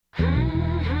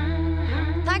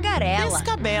tagarela,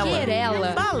 descabela,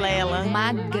 querela, balela,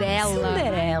 magrela,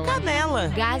 cinderela, canela,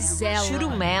 gazela,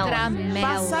 churumela, tramela,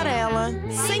 passarela,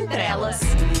 sem trelas.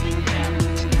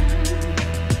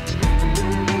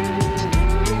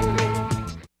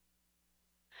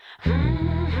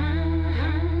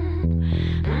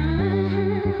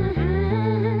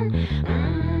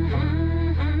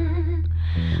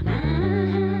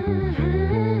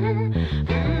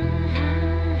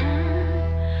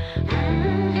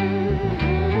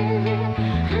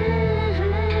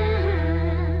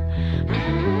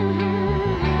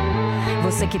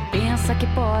 Você que pensa que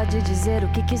pode dizer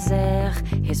o que quiser,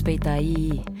 respeita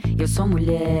aí, eu sou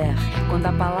mulher. Quando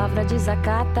a palavra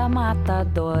desacata, mata,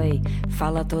 dói.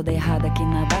 Fala toda errada que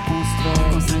nada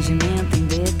constrói. Constrangimento em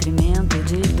detrimento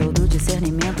de todo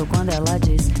discernimento. Quando ela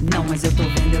diz, não, mas eu tô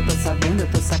vendo, eu tô sabendo,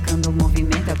 eu tô sacando o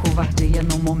movimento. É covardia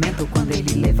no momento quando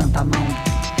ele levanta a mão.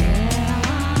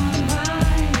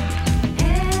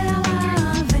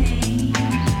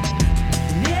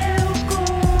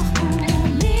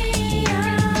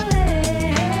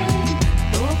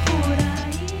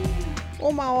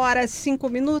 Uma hora, 5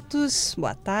 minutos.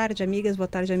 Boa tarde, amigas, boa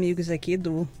tarde, amigos aqui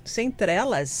do Sem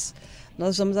Trelas.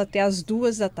 Nós vamos até as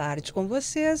 2 da tarde com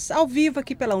vocês, ao vivo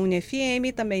aqui pela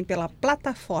UniFM, também pela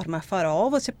plataforma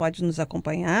Farol. Você pode nos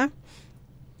acompanhar,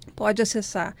 pode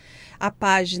acessar a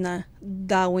página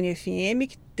da UniFM,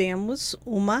 que temos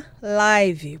uma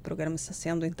live. O programa está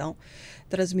sendo, então,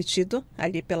 transmitido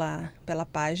ali pela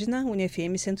página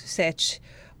UniFM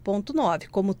 107.9,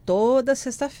 como toda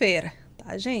sexta-feira.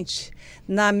 Tá, gente?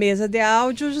 Na mesa de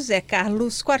áudio, José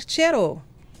Carlos Quartiero.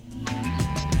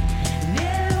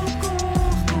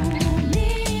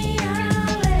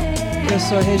 Eu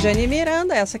sou a Regiane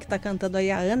Miranda, essa que está cantando aí,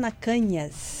 a Ana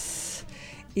Canhas.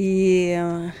 E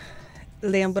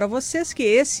lembro a vocês que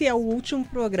esse é o último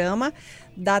programa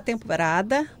da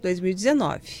temporada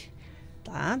 2019.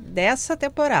 Tá? Dessa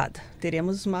temporada.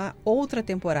 Teremos uma outra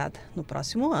temporada no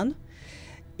próximo ano.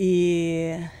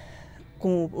 E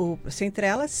com o Sem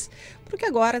Trelas, porque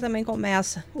agora também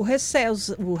começa o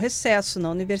recesso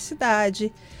na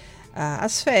universidade,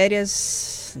 as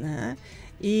férias, né?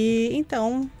 E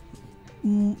então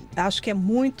acho que é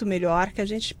muito melhor que a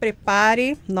gente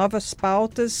prepare novas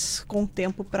pautas com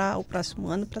tempo para o próximo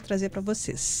ano para trazer para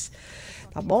vocês.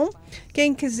 Tá bom?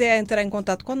 Quem quiser entrar em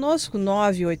contato conosco,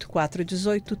 984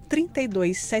 18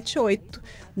 3278,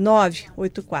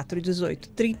 984 18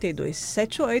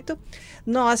 3278.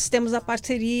 Nós temos a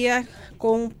parceria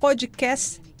com o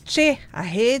podcast, a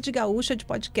Rede Gaúcha de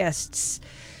Podcasts.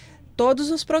 Todos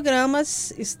os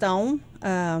programas estão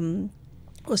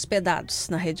hospedados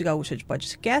na Rede Gaúcha de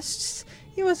Podcasts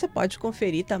e você pode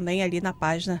conferir também ali na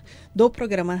página do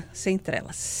programa Sem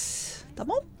Trelas. Tá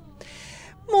bom?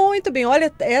 Muito bem,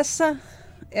 olha,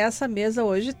 essa mesa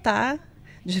hoje tá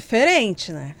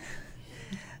diferente, né?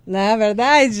 Na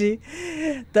verdade,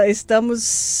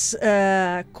 estamos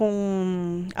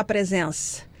com a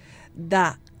presença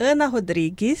da Ana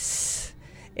Rodrigues.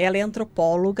 Ela é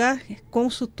antropóloga,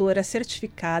 consultora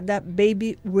certificada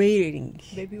Baby Wearing.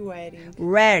 Baby Wearing.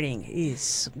 Wearing,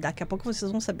 isso. Daqui a pouco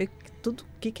vocês vão saber o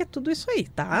que é tudo isso aí,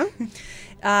 tá?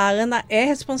 A Ana é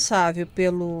responsável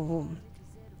pelo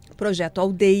projeto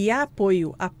Aldeia,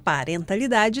 apoio à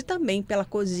parentalidade e também pela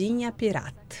Cozinha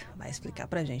Pirata. Vai explicar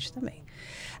pra gente também.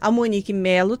 A Monique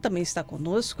Melo também está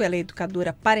conosco, ela é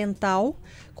educadora parental,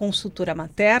 consultora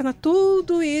materna,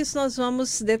 tudo isso nós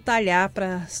vamos detalhar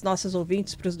para as nossas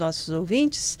ouvintes, para os nossos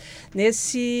ouvintes,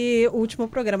 nesse último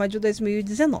programa de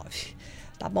 2019.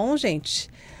 Tá bom, gente?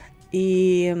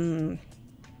 E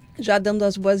já dando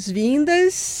as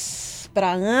boas-vindas para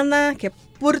a Ana, que é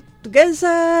portuguesa.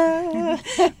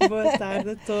 Boa tarde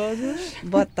a todos.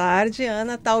 Boa tarde,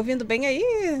 Ana. Tá ouvindo bem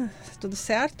aí? Tudo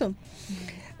certo?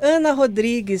 Ana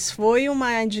Rodrigues foi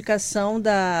uma indicação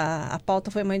a pauta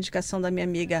foi uma indicação da minha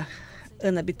amiga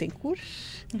Ana Bittencourt.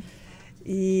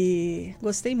 E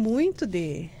gostei muito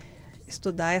de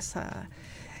estudar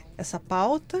essa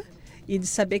pauta e de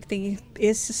saber que tem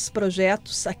esses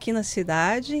projetos aqui na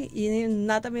cidade e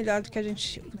nada melhor do que a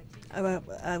gente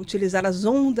utilizar as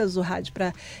ondas do rádio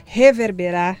para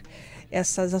reverberar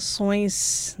essas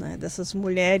ações, né, dessas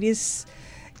mulheres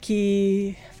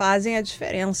que fazem a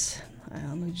diferença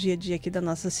no dia a dia aqui da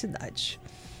nossa cidade.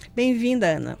 Bem-vinda,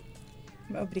 Ana.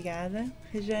 Obrigada,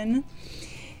 Regiane.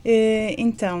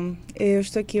 Então, eu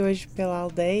estou aqui hoje pela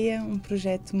Aldeia, um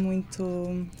projeto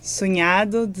muito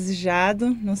sonhado, desejado.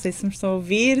 Não sei se me estão a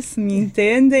ouvir, se me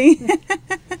entendem.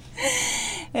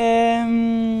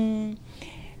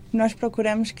 Nós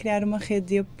procuramos criar uma rede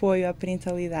de apoio à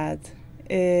parentalidade,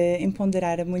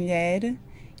 empoderar a mulher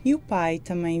e o pai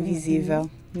também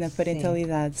visível, na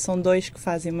parentalidade. Sim. São 2 que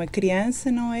fazem uma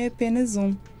criança, não é apenas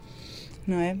um,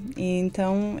 não é? E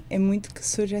então é muito que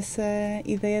surge essa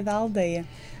ideia da aldeia.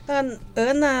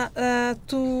 Ana,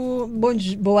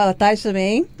 boa tarde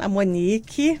também, a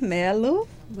Monique Melo.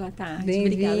 Boa tarde,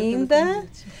 bem-vinda.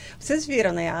 Vocês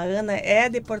viram, né? A Ana é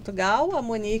de Portugal, a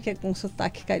Monique é com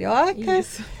sotaque carioca.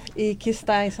 Isso. E que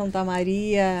está em Santa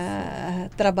Maria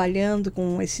trabalhando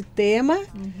com esse tema.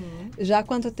 Já há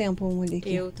quanto tempo,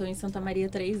 Monique? Eu estou em Santa Maria há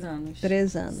 3 anos.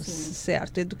 3 anos, sim.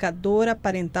 Certo. Educadora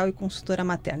parental e consultora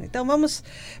materna. Então, vamos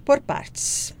por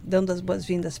partes, dando as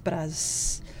boas-vindas para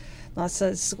as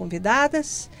nossas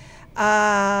convidadas.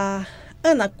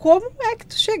 Ana, como é que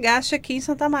tu chegaste aqui em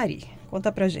Santa Maria? Conta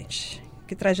pra gente.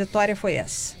 Que trajetória foi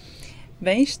essa?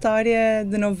 Bem, história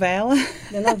de novela.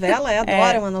 De novela? Eu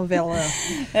adoro uma novela.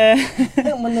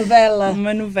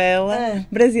 Uma novela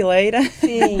brasileira.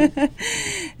 Sim.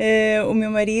 O meu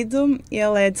marido,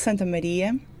 ele é de Santa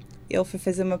Maria. Ele foi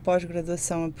fazer uma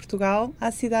pós-graduação a Portugal,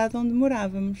 à cidade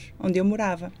onde eu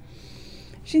morava.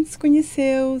 A gente se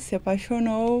conheceu, se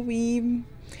apaixonou e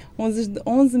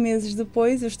 11 meses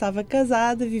depois eu estava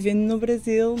casada, vivendo no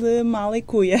Brasil de mala e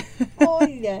cuia.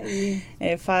 Olha aí!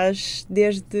 Faz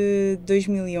desde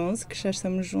 2011 que já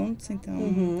estamos juntos,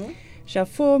 então já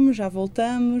fomos, já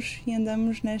voltamos e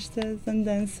andamos nestas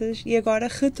andanças e agora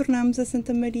retornamos a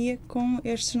Santa Maria com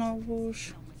estes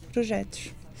novos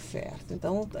projetos. Certo,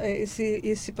 então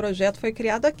esse projeto foi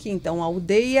criado aqui, então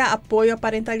Aldeia Apoio à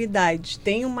Parentalidade.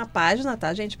 Tem uma página,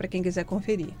 tá, gente, para quem quiser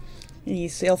conferir.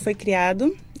 Isso, ele foi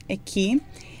criado aqui,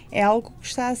 é algo que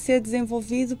está a ser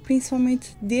desenvolvido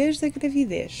principalmente desde a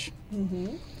gravidez.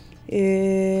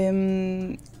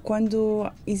 Quando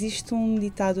existe um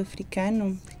ditado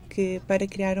africano que para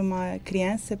criar uma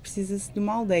criança precisa-se de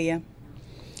uma aldeia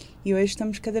e hoje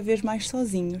estamos cada vez mais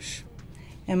sozinhos.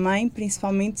 A mãe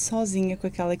principalmente sozinha com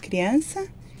aquela criança,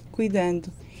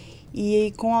 cuidando.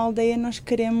 E com a aldeia nós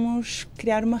queremos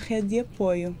criar uma rede de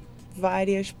apoio.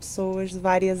 Várias pessoas de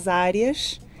várias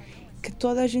áreas que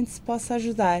toda a gente se possa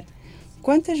ajudar.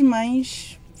 Quantas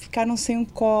mães ficaram sem um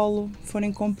colo,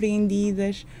 foram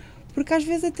compreendidas, porque às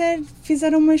vezes até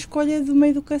fizeram uma escolha de uma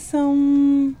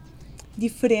educação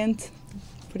diferente,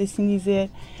 por assim dizer,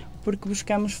 porque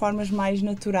buscamos formas mais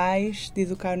naturais de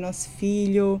educar o nosso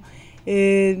filho,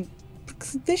 porque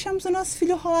deixamos o nosso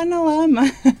filho rolar na lama.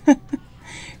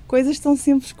 Coisas tão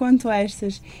simples quanto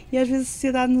estas. E às vezes a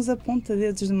sociedade nos aponta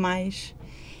dedos demais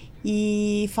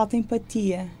e falta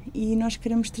empatia. E nós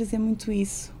queremos trazer muito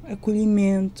isso.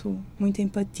 Acolhimento, muita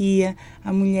empatia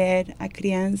à mulher, à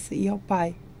criança e ao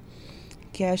pai.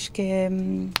 Que acho que é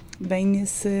bem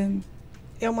nesse...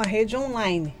 É uma rede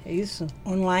online, é isso?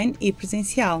 Online e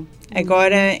presencial.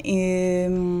 Agora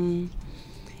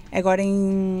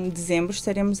em dezembro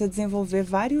estaremos a desenvolver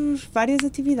várias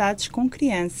atividades com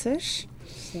crianças.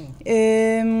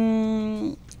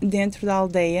 Dentro da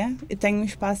aldeia. Eu tenho um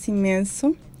espaço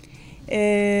imenso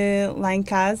lá em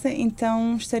casa,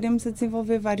 então estaremos a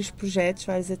desenvolver vários projetos,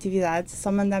 várias atividades. É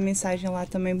só mandar mensagem lá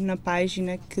também na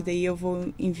página, que daí eu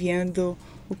vou enviando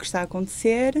o que está a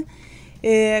acontecer,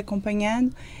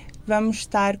 acompanhando. Vamos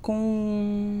estar com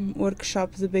um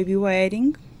workshop de baby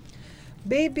wearing.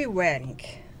 Baby wearing.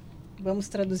 Vamos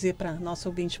traduzir para nosso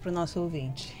ouvinte.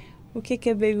 O que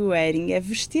é baby wearing? É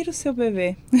vestir o seu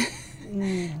bebê,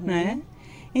 não é?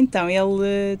 Então,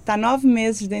 ele está 9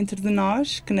 meses dentro de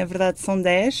nós, que na verdade são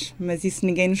 10, mas isso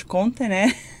ninguém nos conta,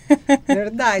 né?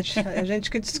 Verdade, a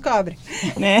gente que descobre.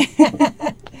 Né?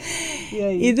 E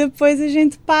aí? E depois a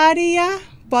gente para e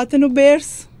bota no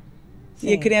berço. Sim.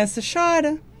 E a criança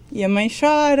chora, e a mãe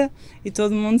chora, e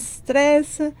todo mundo se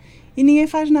estressa, e ninguém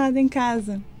faz nada em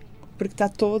casa, porque está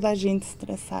toda a gente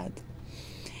estressada.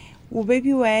 O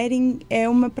baby wearing é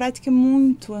uma prática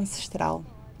muito ancestral,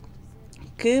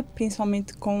 que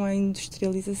principalmente com a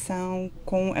industrialização,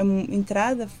 com a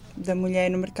entrada da mulher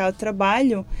no mercado de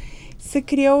trabalho, se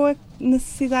criou a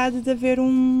necessidade de haver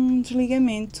um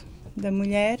desligamento da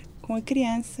mulher com a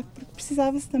criança, porque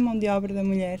precisava-se da mão de obra da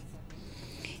mulher.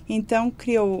 Então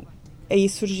aí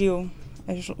surgiu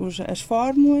as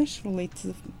fórmulas, o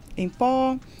leite em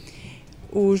pó,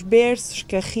 os berços,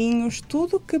 carrinhos,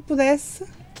 tudo que pudesse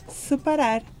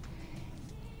separar.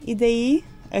 E daí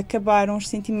acabaram os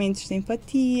sentimentos de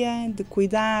empatia, de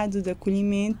cuidado, de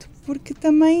acolhimento, porque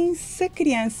também se a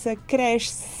criança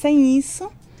cresce sem isso,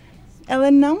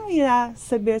 ela não irá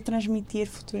saber transmitir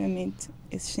futuramente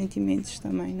esses sentimentos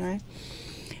também, não é?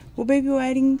 O baby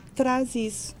wearing traz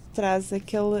isso, traz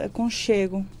aquele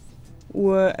aconchego,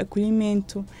 o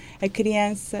acolhimento, a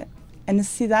criança, a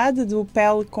necessidade do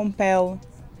pele com pele.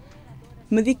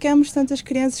 Medicamos tantas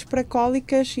crianças para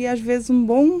cólicas e às vezes um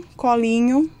bom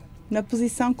colinho na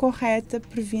posição correta,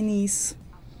 previne isso.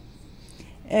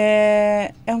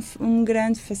 É um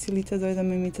grande facilitador da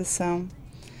amamentação.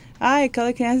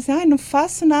 Aquela criança, não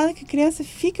faço nada, que a criança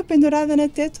fica pendurada na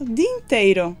teta o dia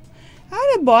inteiro.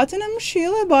 Bota na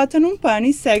mochila, bota num pano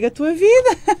e segue a tua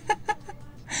vida.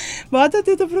 Bota a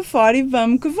teta para fora e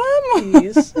vamos que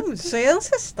vamos. Isso é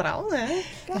ancestral, né?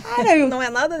 Cara, não é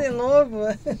nada de novo.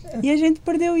 E a gente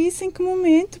perdeu isso em que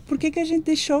momento? Por que a gente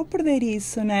deixou perder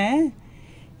isso, né?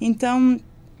 Então,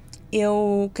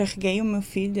 eu carreguei o meu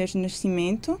filho desde o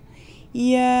nascimento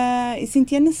e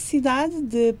senti a necessidade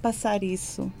de passar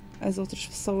isso às outras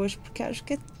pessoas, porque acho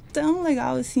que é tão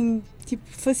legal, assim, tipo,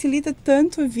 facilita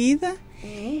tanto a vida.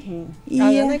 E a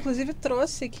Ana, inclusive,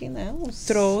 trouxe aqui, né?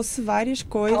 Trouxe várias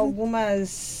coisas.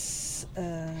 Algumas...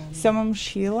 Isso é uma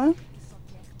mochila.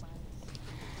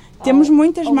 Temos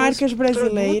muitas marcas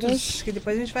brasileiras. Que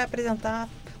depois a gente vai apresentar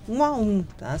um a um,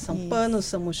 tá? São panos,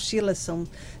 são mochilas, são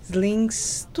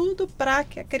slings, tudo para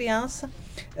que a criança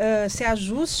se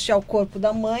ajuste ao corpo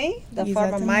da mãe da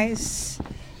forma mais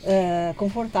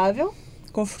confortável,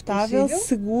 possível.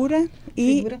 segura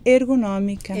e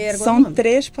ergonômica. São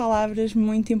 3 palavras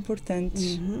muito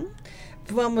importantes.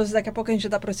 Daqui a pouco a gente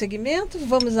dá prosseguimento.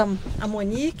 Vamos a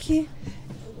Monique.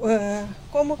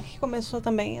 Como que começou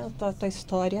também a tua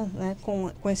história, né,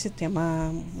 com esse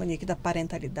tema, Monique, da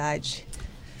parentalidade?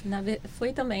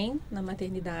 Foi também na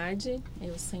maternidade.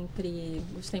 Eu sempre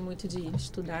gostei muito de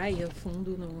estudar e a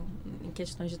fundo em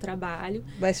questões de trabalho.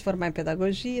 Vai se formar em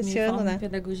pedagogia esse ano, né? Em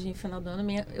pedagogia no final do ano.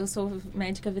 Eu sou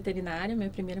médica veterinária,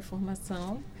 minha primeira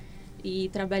formação. E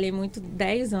trabalhei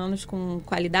 10 anos com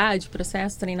qualidade,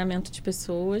 processo, treinamento de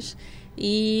pessoas.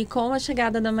 E com a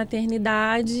chegada da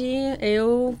maternidade,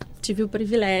 eu tive o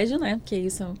privilégio, né? Porque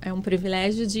isso é um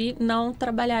privilégio de não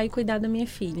trabalhar e cuidar da minha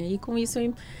filha. E com isso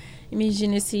eu emergi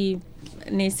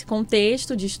nesse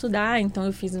contexto de estudar. Então,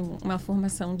 eu fiz uma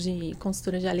formação de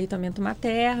consultora de aleitamento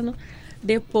materno.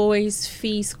 Depois,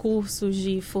 fiz cursos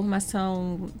de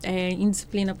formação em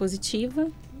disciplina positiva,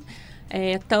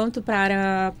 tanto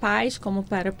para pais como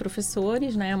para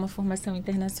professores, né? Uma formação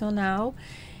internacional.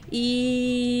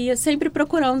 E sempre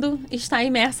procurando estar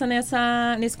imersa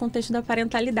nesse contexto da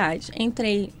parentalidade.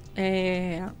 Entrei,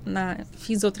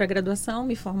 fiz outra graduação,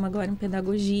 me formo agora em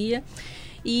pedagogia.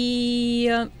 E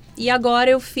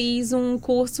agora eu fiz um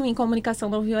curso em comunicação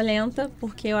não violenta,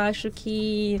 porque eu acho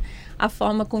que a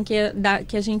forma com que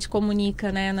a gente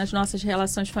comunica, né, nas nossas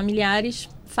relações familiares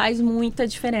faz muita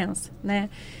diferença, né?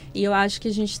 E eu acho que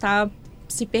a gente está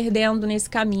se perdendo nesse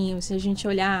caminho. Se a gente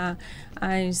olhar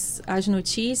as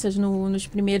notícias, nos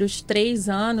primeiros 3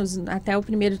 anos, até os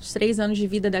primeiros 3 anos de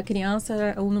vida da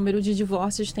criança, o número de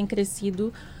divórcios tem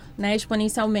crescido, né,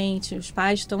 exponencialmente. Os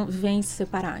pais vêm se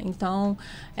separar. Então,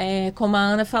 como a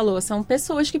Ana falou, são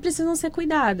pessoas que precisam ser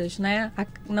cuidadas, né?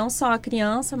 Não só a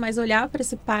criança, mas olhar para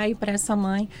esse pai, para essa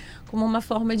mãe, como uma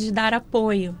forma de dar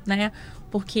apoio, né?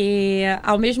 Porque,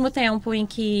 ao mesmo tempo em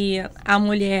que a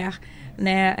mulher,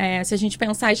 né, se a gente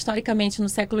pensar historicamente no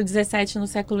século XVII, no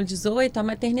século XVIII, a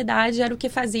maternidade era o que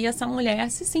fazia essa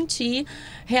mulher se sentir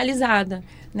realizada,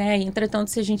 né? Entretanto,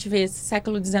 se a gente vê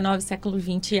século XIX, século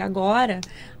XX e agora,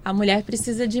 a mulher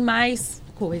precisa de mais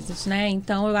coisas, né?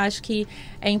 Então, eu acho que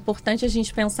é importante a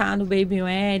gente pensar no baby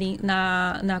wearing,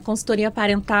 na consultoria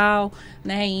parental,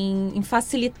 né? Em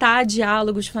facilitar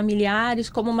diálogos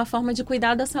familiares como uma forma de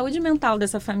cuidar da saúde mental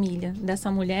dessa família,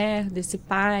 dessa mulher, desse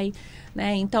pai,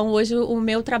 né? Então, hoje o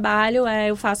meu trabalho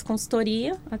eu faço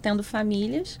consultoria, atendo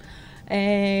famílias.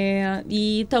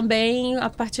 E também,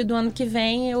 a partir do ano que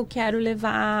vem, eu quero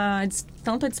levar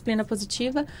tanto a disciplina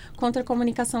positiva quanto a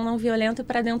comunicação não violenta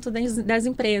para dentro das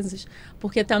empresas.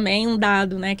 Porque também um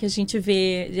dado, né, que a gente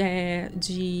vê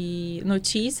de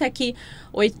notícia é que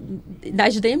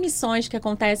das demissões que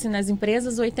acontecem nas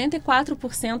empresas,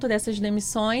 84% dessas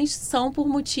demissões são por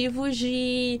motivos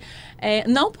de...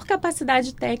 não por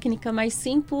capacidade técnica, mas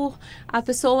sim por a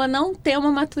pessoa não ter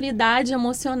uma maturidade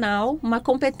emocional, uma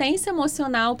competência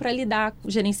emocional para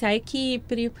gerenciar a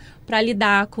equipe, para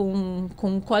lidar com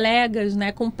colegas,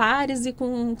 né, com pares e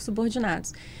com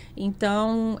subordinados.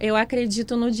 Então, eu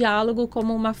acredito no diálogo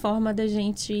como uma forma da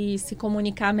gente se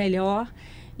comunicar melhor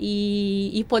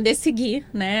e poder seguir,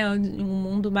 né, um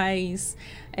mundo mais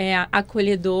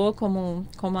acolhedor, como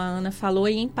a Ana falou,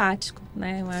 e empático,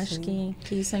 né? Eu acho que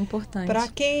isso é importante. Para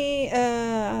quem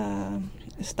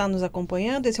está nos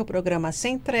acompanhando, esse é o programa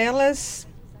Sem Trelas.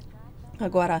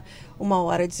 Agora,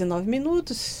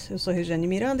 1h19. Eu sou Regiane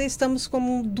Miranda e estamos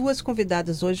com 2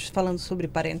 convidadas hoje falando sobre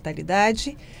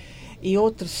parentalidade. e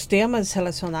outros temas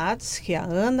relacionados, que é a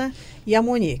Ana e a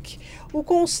Monique. O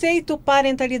conceito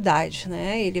parentalidade,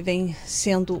 né? Ele vem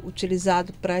sendo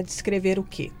utilizado para descrever o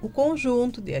quê? O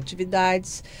conjunto de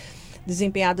atividades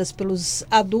desempenhadas pelos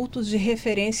adultos de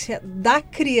referência da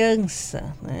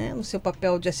criança, né? No seu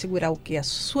papel de assegurar o quê? A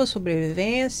sua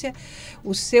sobrevivência,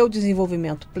 o seu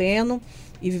desenvolvimento pleno.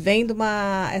 E vem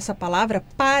essa palavra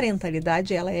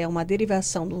parentalidade, ela é uma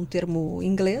derivação de um termo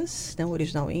inglês, né,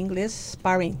 original em inglês,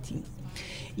 parenting.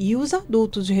 E os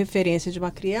adultos de referência de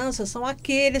uma criança são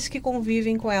aqueles que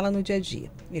convivem com ela no dia a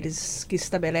dia. Eles que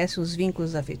estabelecem os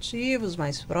vínculos afetivos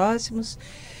mais próximos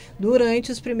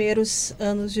durante os primeiros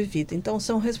anos de vida. Então,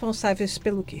 são responsáveis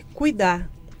pelo quê? Cuidar,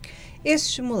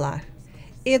 estimular,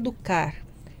 educar,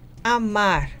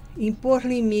 amar, impor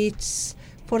limites,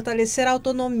 fortalecer a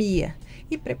autonomia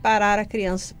e preparar a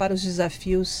criança para os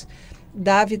desafios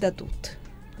da vida adulta.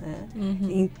 Né?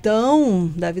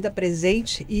 Então, da vida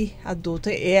presente e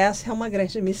adulta, essa é uma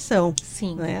grande missão.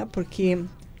 Sim. Né? Porque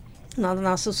na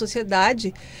nossa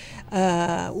sociedade,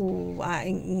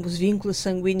 os vínculos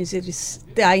sanguíneos eles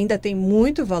ainda têm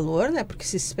muito valor, né? Porque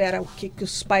se espera que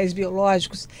os pais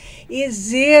biológicos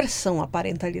exerçam a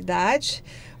parentalidade,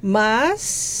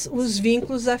 mas os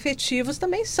vínculos afetivos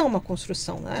também são uma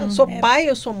construção, né? Eu sou pai,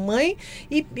 eu sou mãe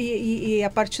e a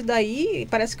partir daí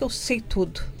parece que eu sei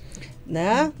tudo,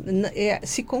 né?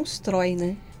 Se constrói,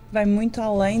 né? Vai muito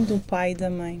além do pai e da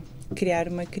mãe criar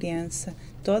uma criança.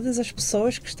 Todas as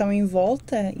pessoas que estão em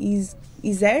volta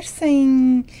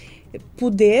exercem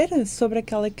poder sobre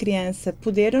aquela criança.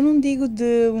 Poder, eu não digo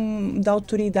de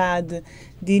autoridade,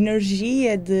 de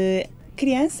energia, de...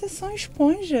 Crianças são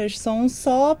esponjas, só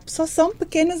são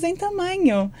pequenas em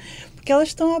tamanho, porque elas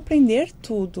estão a aprender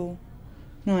tudo,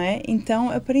 não é? Então,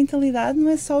 a parentalidade não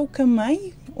é só o que a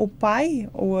mãe, o pai,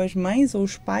 ou as mães, ou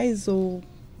os pais, ou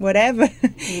whatever,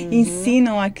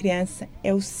 ensinam à criança.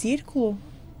 É o círculo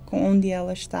onde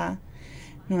ela está,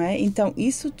 não é? Então,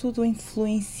 isso tudo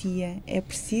influencia, é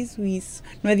preciso isso.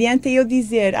 Não adianta eu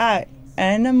dizer, a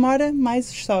Ana mora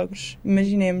mais os sogros,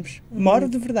 imaginemos, moro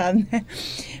de verdade, né?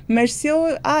 Mas se eu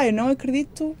não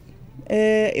acredito,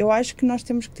 eu acho que nós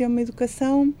temos que ter uma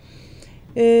educação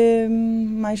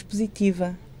mais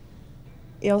positiva.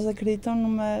 Eles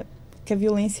acreditam que a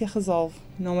violência resolve,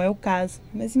 não é o caso,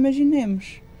 mas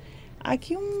imaginemos, há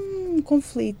aqui um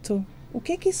conflito, o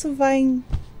que é que isso vai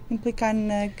implicar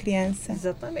na criança?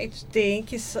 Exatamente,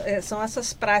 são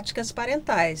essas práticas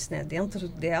parentais, né? Dentro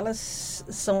delas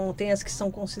tem as que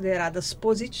são consideradas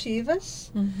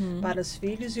positivas para os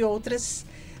filhos e outras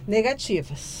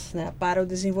negativas, né? Para o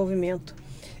desenvolvimento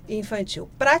infantil.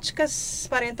 Práticas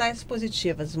parentais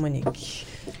positivas, Monique.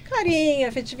 Carinho,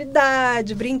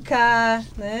 afetividade, brincar,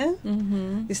 né?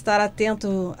 Estar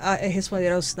atento a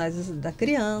responder aos sinais da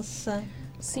criança.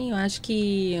 Sim, eu acho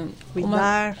que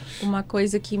cuidar. Uma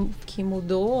coisa que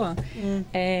mudou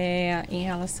em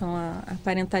relação à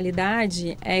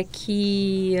parentalidade é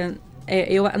que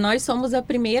nós somos a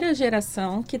primeira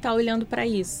geração que está olhando para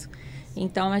isso.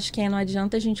 Então, acho que não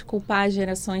adianta a gente culpar as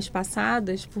gerações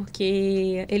passadas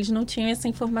porque eles não tinham essa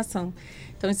informação.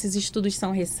 Então, esses estudos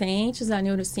são recentes, a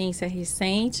neurociência é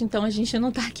recente, então a gente não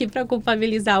está aqui para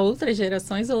culpabilizar outras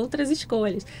gerações ou outras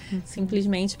escolhas,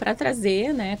 simplesmente para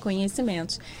trazer, né,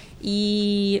 conhecimentos.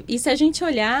 E se a gente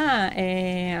olhar,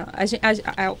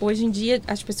 hoje em dia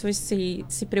as pessoas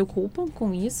se preocupam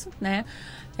com isso, né?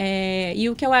 E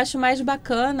o que eu acho mais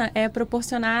bacana é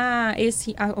proporcionar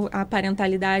a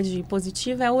parentalidade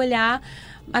positiva, é olhar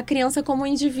a criança como um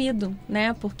indivíduo,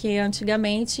 né? Porque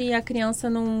antigamente a criança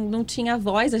não tinha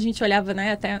voz, a gente olhava,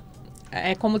 né, até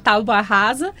como tábua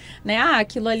rasa, né?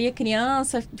 Aquilo ali é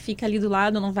criança, fica ali do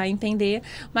lado, não vai entender.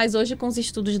 Mas hoje, com os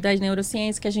estudos das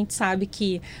neurociências, que a gente sabe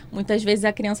que muitas vezes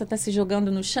a criança está se jogando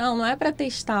no chão, não é para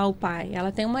testar o pai. Ela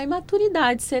tem uma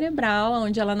imaturidade cerebral,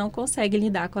 onde ela não consegue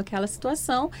lidar com aquela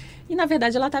situação e, na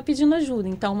verdade, ela está pedindo ajuda.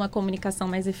 Então, uma comunicação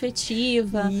mais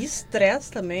efetiva. E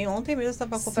estresse também. Ontem mesmo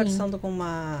estava conversando com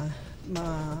uma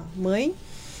mãe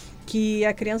que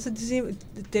a criança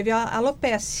teve a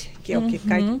alopecia, que é o que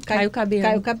cai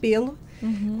o cabelo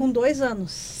com 2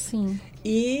 anos. Sim.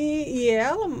 E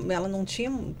ela não tinha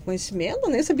conhecimento,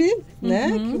 nem sabia,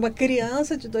 né? Que uma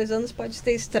criança de 2 anos pode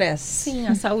ter estresse. Sim,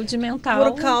 a saúde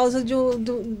mental. Por causa de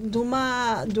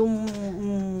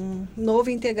um novo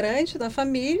integrante da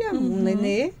família, um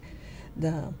nenê,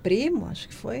 primo, acho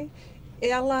que foi.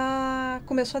 Ela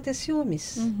começou a ter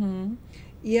ciúmes.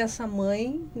 E essa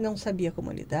mãe não sabia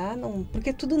como lidar, porque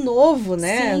é tudo novo,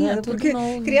 né? Sim, é tudo porque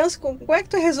novo. criança, como é que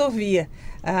tu resolvia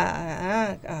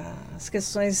as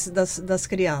questões das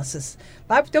crianças?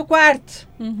 Vai pro teu quarto,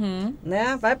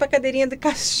 né? Vai pra cadeirinha de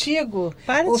castigo,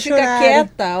 Para ou de fica chorar.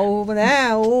 quieta, ou,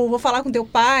 né? Ou vou falar com teu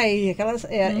pai. Aquelas,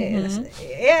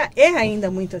 é ainda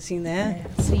muito assim, né?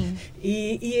 Sim.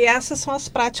 E essas são as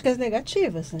práticas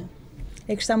negativas, né?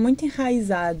 É que está muito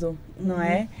enraizado, não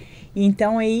é? E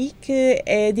então é aí que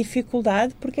é a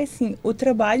dificuldade, porque assim, o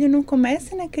trabalho não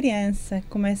começa na criança,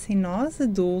 começa em nós,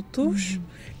 adultos.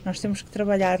 Nós temos que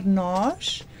trabalhar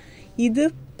nós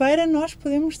para nós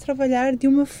podermos trabalhar de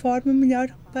uma forma melhor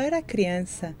para a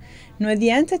criança. Não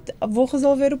adianta, vou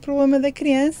resolver o problema da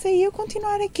criança e eu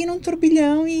continuar aqui num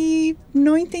turbilhão e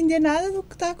não entender nada do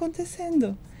que está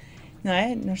acontecendo. Não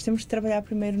é? Nós temos que trabalhar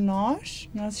primeiro nós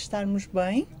estarmos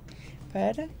bem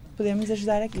para podermos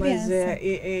ajudar a criança.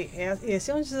 Mas esse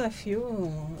é um desafio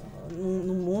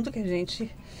no mundo que a gente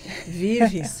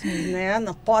vive, né?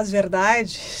 Na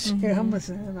pós-verdade, digamos.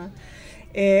 Né?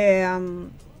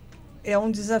 É um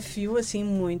desafio, assim,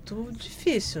 muito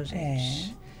difícil,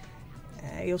 gente.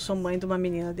 Eu sou mãe de uma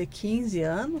menina de 15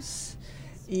 anos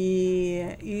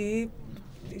e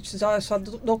eu só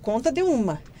dou conta de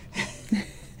uma.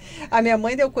 A minha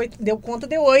mãe deu conta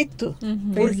de 8.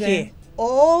 Por quê?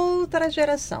 Outra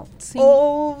geração,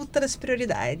 outras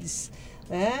prioridades,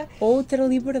 né? Outra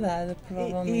liberdade,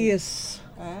 provavelmente. Isso.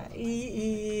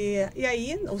 E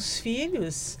aí, os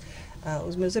filhos,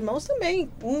 os meus irmãos também,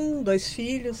 1, 2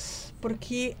 filhos,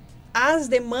 porque as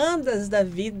demandas da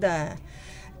vida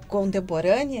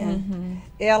contemporânea,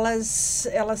 elas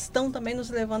estão também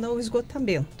nos levando ao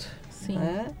esgotamento. Sim.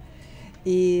 Né?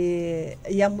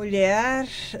 E a mulher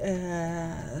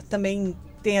também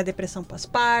tem a depressão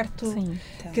pós-parto,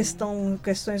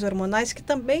 questões hormonais que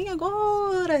também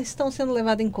agora estão sendo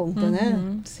levadas em conta,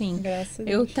 né? Sim. Graças a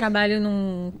Eu Deus.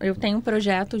 eu tenho um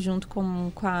projeto junto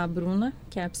com a Bruna,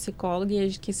 que é a psicóloga,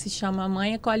 que se chama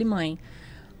Mãe Acolhe Mãe.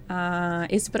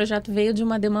 Esse projeto veio de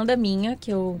uma demanda minha,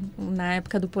 que eu, na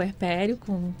época do puerpério,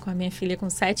 com a minha filha com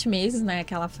 7 meses, né?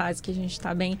 Aquela fase que a gente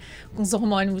está bem com os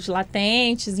hormônios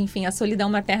latentes, enfim, a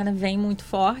solidão materna vem muito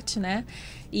forte, né?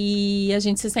 E a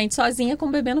gente se sente sozinha com o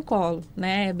bebê no colo,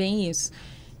 né? É bem isso.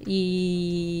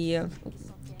 E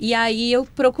aí eu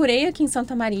procurei aqui em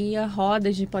Santa Maria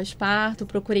rodas de pós-parto,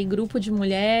 procurei grupo de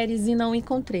mulheres e não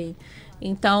encontrei.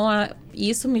 Então,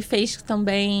 isso me fez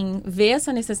também ver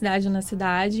essa necessidade na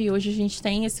cidade. E hoje a gente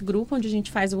tem esse grupo onde a gente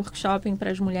faz workshop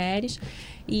para as mulheres.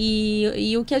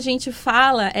 E o que a gente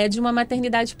fala é de uma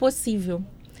maternidade possível.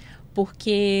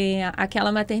 Porque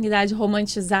aquela maternidade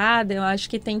romantizada, eu acho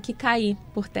que tem que cair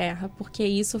por terra. Porque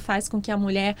isso faz com que a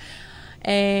mulher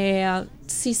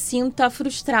se sinta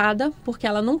frustrada, porque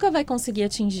ela nunca vai conseguir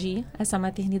atingir essa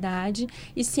maternidade.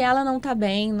 E se ela não está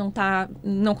bem,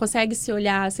 não consegue se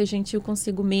olhar, ser gentil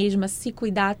consigo mesma, se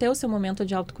cuidar até o seu momento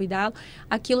de autocuidado,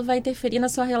 aquilo vai interferir na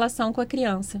sua relação com a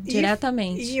criança,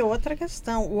 diretamente. E outra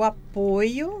questão, o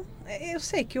apoio. Eu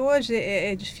sei que hoje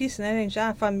é difícil, né, gente?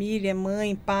 Família,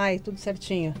 mãe, pai, tudo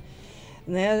certinho.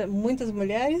 Né? Muitas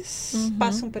mulheres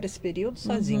passam por esse período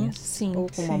sozinhas. Sim, ou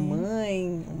com uma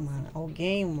mãe,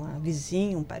 alguém, uma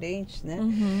vizinha, um parente, né?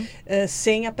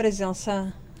 Sem a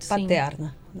presença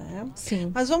paterna. Né?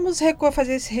 Sim. Mas vamos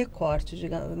fazer esse recorte,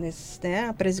 digamos,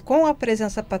 né? Com a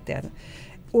presença paterna.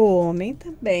 O homem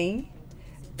também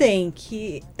tem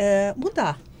que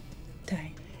mudar.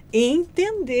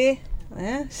 Entender,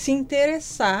 né? Se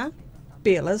interessar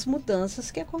pelas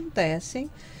mudanças que acontecem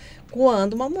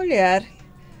quando uma mulher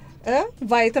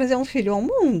vai trazer um filho ao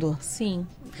mundo. Sim.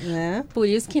 Né? Por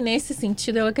isso que, nesse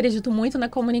sentido, eu acredito muito na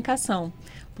comunicação.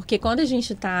 Porque quando a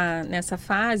gente está nessa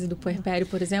fase do puerpério,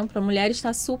 por exemplo, a mulher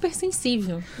está super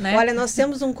sensível, né? Olha, nós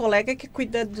temos um colega que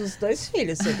cuida dos 2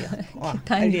 filhos ali, ó.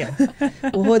 Tá ali,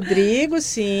 ó. O Rodrigues,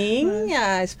 sim,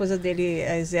 a esposa dele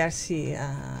exerce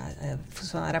a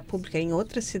funcionária pública em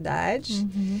outra cidade.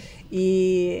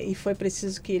 E foi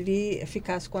preciso que ele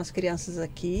ficasse com as crianças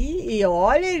aqui. E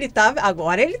olha,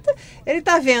 agora ele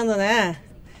tá vendo, né?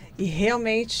 E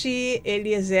realmente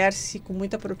ele exerce com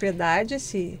muita propriedade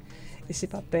esse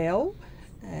papel.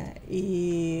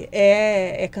 E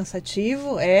é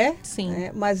cansativo, Sim.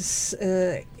 Né? Mas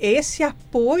esse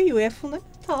apoio é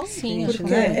fundamental. Sim, gente,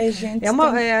 porque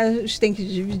né? A gente tem que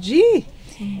dividir.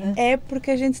 É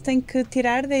porque a gente tem que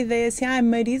tirar da ideia assim,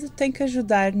 marido tem que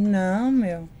ajudar. Não,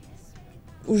 meu.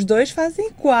 Os 2 fazem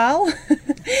igual.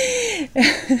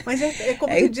 Mas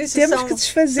como tu disse, temos que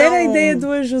desfazer a ideia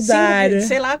do ajudar.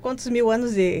 Sei lá quantos mil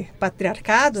anos de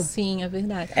patriarcado. Sim, é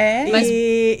verdade.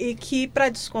 E que para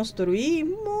desconstruir,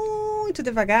 muito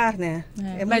devagar, né?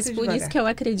 Mas muito por devagar. isso que eu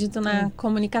acredito na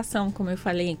comunicação, como eu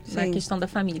falei, na Sim. questão da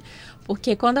família.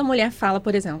 Porque quando a mulher fala,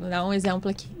 por exemplo, vou dar um exemplo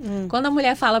aqui. Quando a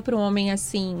mulher fala para o homem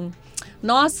assim...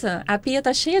 Nossa, a pia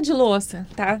tá cheia de louça,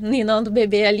 tá ninando o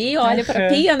bebê ali, olha pra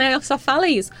pia, né? Só fala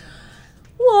isso.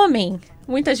 O homem,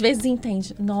 muitas vezes,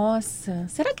 entende. Nossa,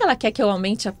 será que ela quer que eu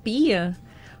aumente a pia?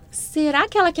 Será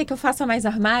que ela quer que eu faça mais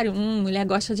armário? Mulher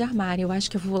gosta de armário. Eu acho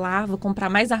que eu vou lá, vou comprar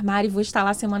mais armário e vou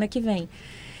instalar semana que vem.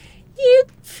 E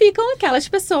ficam aquelas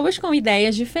pessoas com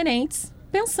ideias diferentes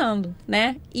pensando,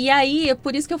 né? E aí, é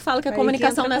por isso que eu falo que a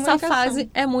comunicação nessa fase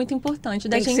é muito importante.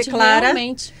 Da Tem que gente ser clara,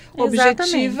 realmente...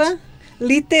 objetiva, Exatamente.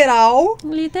 literal.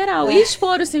 E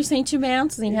expor os seus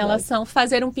sentimentos em relação,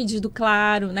 fazer um pedido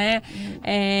claro, né?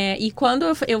 E quando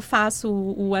eu faço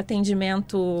o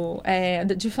atendimento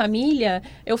de família,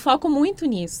 eu foco muito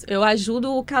nisso. Eu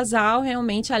ajudo o casal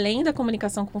realmente, além da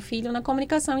comunicação com o filho, na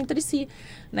comunicação entre si,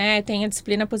 né? Tem a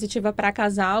disciplina positiva para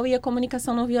casal e a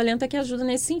comunicação não violenta que ajuda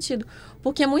nesse sentido.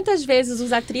 Porque muitas vezes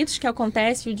os atritos que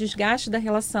acontecem, o desgaste da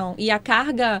relação e a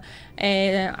carga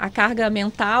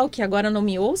mental, que agora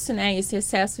nomeou-se, né? Esse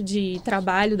excesso de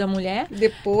trabalho da mulher.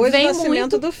 Depois do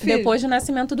nascimento do filho. Depois do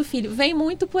nascimento do filho. Vem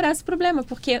muito por esse problema,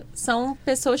 porque são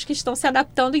pessoas que estão se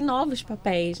adaptando em novos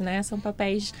papéis, né? São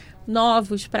papéis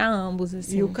novos para ambos,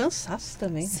 assim. E o cansaço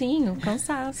também. Sim, o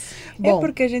cansaço. É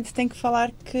porque a gente tem que falar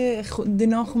de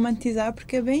não romantizar,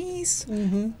 porque é bem isso.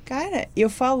 Cara, eu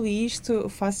falo isto, eu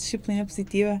faço disciplina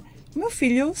positiva. Meu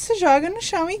filho se joga no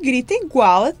chão e grita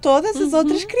igual a todas as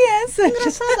outras crianças.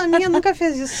 Engraçado, a minha nunca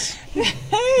fez isso.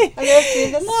 A minha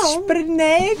filha, não.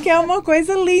 Esperneia, que é uma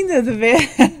coisa linda de ver.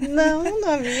 Não,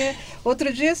 a minha...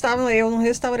 Outro dia estava eu num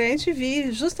restaurante e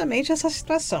vi justamente essa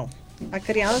situação. A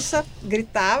criança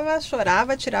gritava,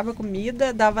 chorava, tirava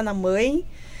comida, dava na mãe.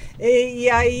 E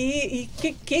aí,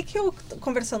 que eu,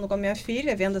 conversando com a minha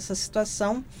filha, vendo essa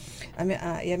situação,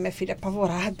 e a minha filha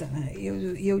apavorada, né?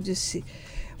 E eu disse...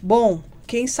 Bom,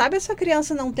 quem sabe essa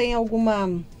criança não tem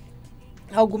alguma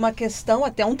questão,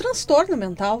 até um transtorno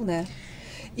mental, né?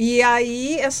 E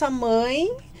aí, essa mãe,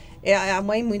 a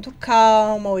mãe muito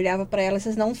calma, olhava para ela,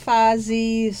 vocês não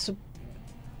fazem isso.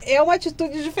 É uma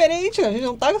atitude diferente, a gente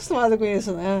não tá acostumado com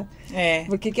isso, né?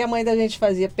 Porque que a mãe da gente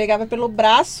fazia? Pegava pelo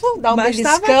braço, dá um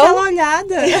beliscão. Bastava aquela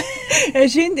olhada.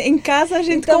 Em casa a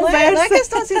gente então, conversa. Não é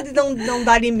questão assim de não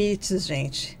dar limites,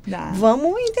 gente.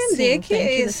 Vamos entender que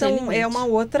é uma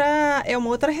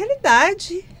outra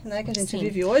realidade, né, que a gente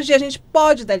vive hoje. E a gente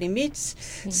pode dar limites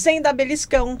sem dar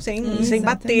beliscão, sem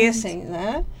bater,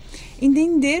 né?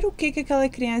 Entender o que aquela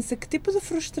criança, que tipo de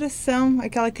frustração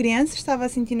aquela criança estava a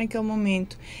sentir naquele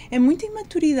momento. É muita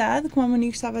imaturidade, como a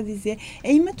Monique estava a dizer.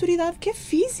 É imaturidade que é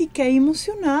física, é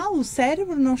emocional. O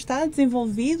cérebro não está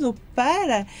desenvolvido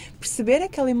para perceber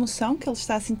aquela emoção que ele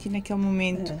está a sentir naquele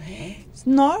momento.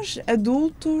 Nós,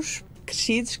 adultos,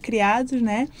 crescidos, criados,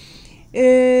 né?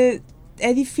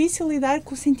 É difícil lidar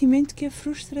com o sentimento que é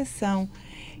frustração.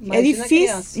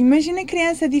 Imagina a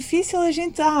criança, é difícil a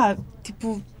gente,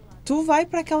 tu vai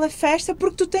para aquela festa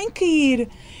porque tu tem que ir.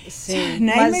 Sim,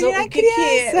 né? Mas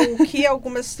o que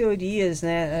algumas teorias,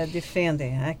 né,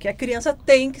 defendem? É que a criança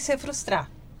tem que se frustrar.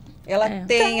 Ela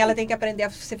tem que aprender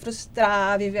a se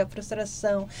frustrar, a viver a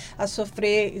frustração, a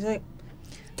sofrer.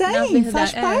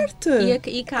 Faz parte.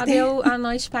 E cabe a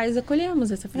nós pais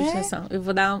acolhermos essa frustração. Eu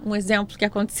vou dar um exemplo que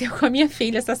aconteceu com a minha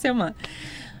filha essa semana.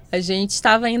 A gente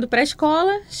estava indo para a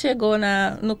escola, chegou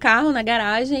no carro, na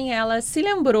garagem, ela se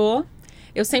lembrou.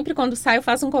 Eu sempre, quando saio,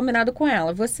 faço um combinado com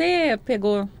ela. Você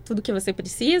pegou tudo que você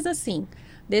precisa? Sim.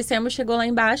 Descemos, chegou lá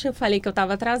embaixo, eu falei que eu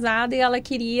estava atrasada e ela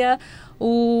queria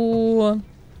um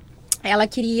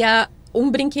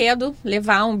brinquedo,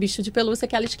 levar um bicho de pelúcia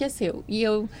que ela esqueceu.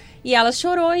 E ela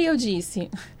chorou e eu disse,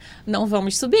 não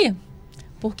vamos subir,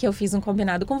 porque eu fiz um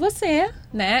combinado com você,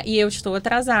 né? E eu estou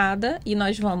atrasada e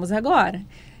nós vamos agora.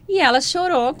 E ela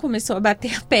chorou, começou a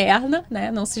bater a perna, né?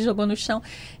 Não se jogou no chão.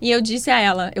 E eu disse a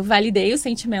ela, eu validei o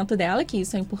sentimento dela, que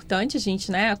isso é importante, a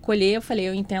gente, né? Acolher, eu falei,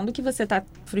 eu entendo que você está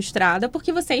frustrada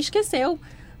porque você esqueceu.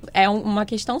 É uma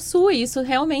questão sua, e isso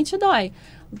realmente dói.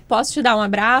 Posso te dar um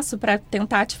abraço para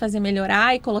tentar te fazer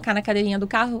melhorar e colocar na cadeirinha do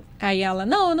carro? Aí ela,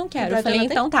 não, eu não quero. Eu falei,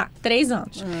 então tá, 3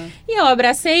 anos. E eu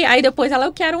abracei, aí depois ela,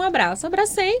 eu quero um abraço.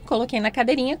 Abracei, coloquei na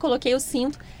cadeirinha, coloquei o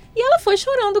cinto e ela foi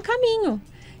chorando o caminho.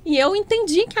 E eu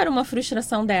entendi que era uma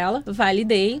frustração dela,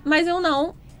 validei, mas eu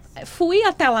não fui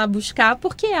até lá buscar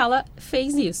porque ela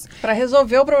fez isso. Para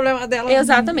resolver o problema dela.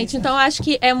 Exatamente. Então, acho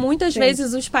que muitas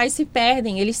vezes os pais se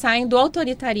perdem. Eles saem do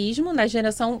autoritarismo, na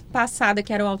geração passada,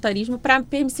 que era o autoritarismo, para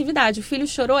permissividade. O filho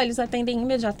chorou, eles atendem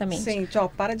imediatamente. Sim,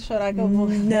 tchau, para de chorar que eu vou...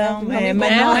 Mas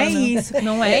não é isso.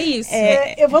 Não é isso.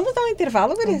 Vamos dar um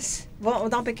intervalo, Gurias? Vamos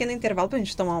dar um pequeno intervalo para a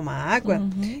gente tomar uma água.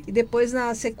 E depois,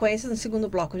 na sequência, no segundo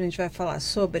bloco, a gente vai falar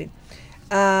sobre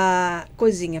a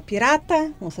cozinha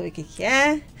pirata. Vamos saber o que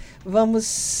é.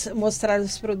 Vamos mostrar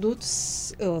os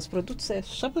produtos. Os produtos,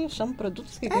 chama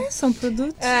produtos? São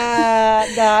produtos.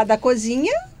 Da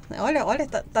cozinha. Olha,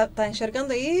 tá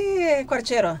enxergando aí,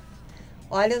 quarteiro?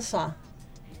 Olha só.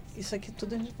 Isso aqui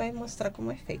tudo a gente vai mostrar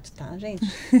como é feito, tá, gente?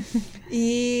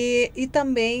 E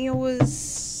também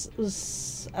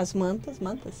as mantas.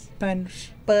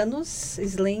 Panos,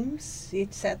 slims,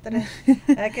 etc.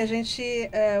 Que a gente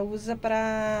usa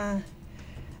para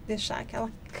deixar aquela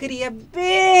cria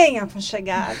bem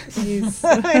aconchegada. Isso.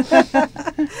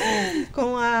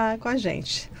 com a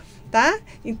gente, tá?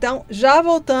 Então, já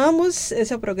voltamos.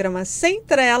 Esse é o programa Sem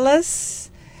Trelas.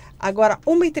 Agora,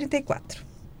 1h34.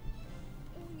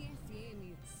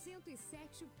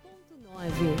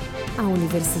 A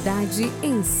universidade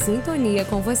em sintonia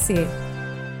com você.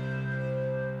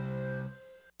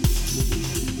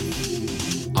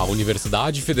 A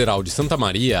Universidade Federal de Santa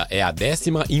Maria é a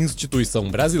 10ª instituição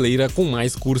brasileira com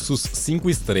mais cursos 5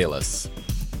 estrelas.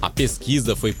 A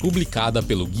pesquisa foi publicada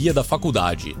pelo Guia da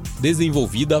Faculdade,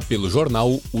 desenvolvida pelo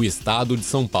jornal O Estado de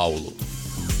São Paulo.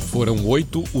 Foram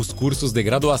 8 os cursos de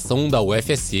graduação da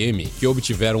UFSM que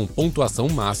obtiveram pontuação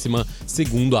máxima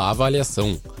segundo a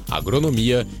avaliação: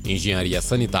 agronomia, engenharia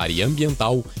sanitária e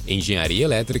ambiental, engenharia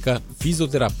elétrica,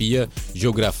 fisioterapia,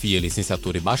 geografia,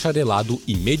 licenciatura e bacharelado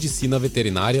e medicina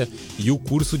veterinária e o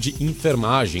curso de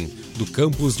enfermagem do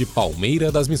campus de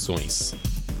Palmeira das Missões.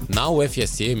 Na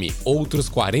UFSM, outros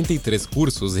 43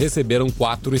 cursos receberam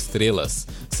 4 estrelas,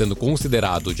 sendo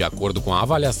considerado, de acordo com a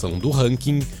avaliação do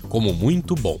ranking, como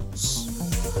muito bons.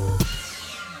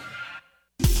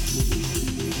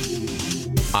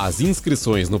 As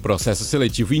inscrições no Processo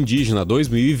Seletivo Indígena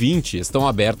 2020 estão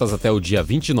abertas até o dia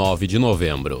 29 de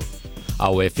novembro. A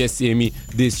UFSM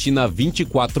destina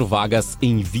 24 vagas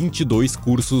em 22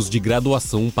 cursos de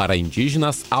graduação para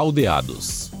indígenas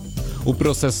aldeados. O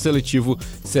processo seletivo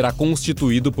será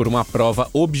constituído por uma prova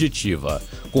objetiva,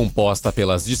 composta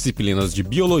pelas disciplinas de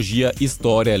Biologia,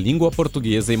 História, Língua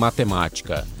Portuguesa e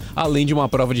Matemática, além de uma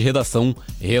prova de redação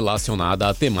relacionada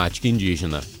à temática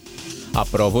indígena. A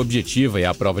prova objetiva e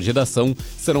a prova de redação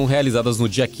serão realizadas no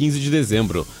dia 15 de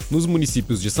dezembro, nos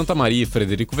municípios de Santa Maria e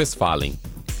Frederico Westphalen.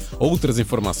 Outras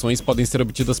informações podem ser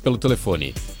obtidas pelo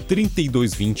telefone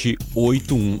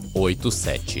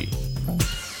 3220-8187.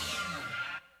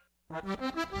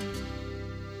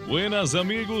 Buenas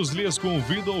amigos, lhes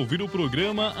convido a ouvir o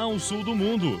programa Ao Sul do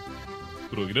Mundo.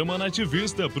 Programa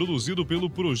nativista produzido pelo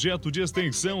projeto de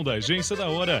extensão da Agência da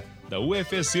Hora, da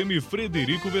UFSM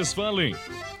Frederico Westphalen.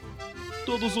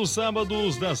 Todos os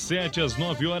sábados, das 7 às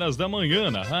 9 horas da manhã,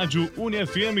 na rádio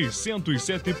UniFM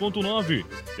 107.9.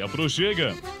 Se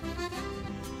aproxega!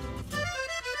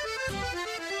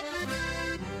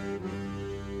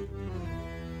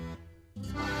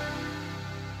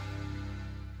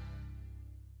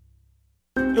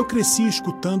 Eu cresci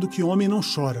escutando que homem não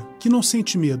chora, que não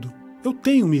sente medo. Eu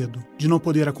tenho medo de não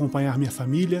poder acompanhar minha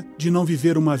família, de não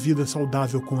viver uma vida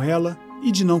saudável com ela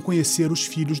e de não conhecer os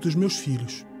filhos dos meus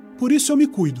filhos. Por isso eu me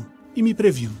cuido e me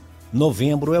previno.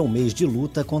 Novembro é o mês de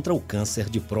luta contra o câncer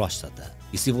de próstata.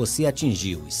 E se você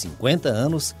atingiu os 50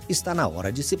 anos, está na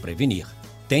hora de se prevenir.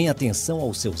 Tenha atenção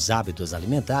aos seus hábitos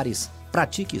alimentares,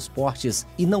 pratique esportes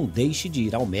e não deixe de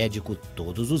ir ao médico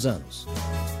todos os anos.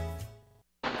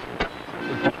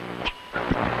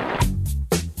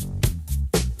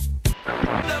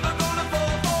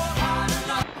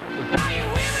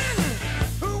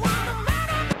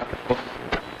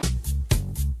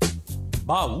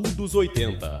 Baú dos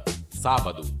 80,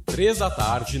 sábado, 3 da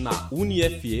tarde, na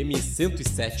UniFM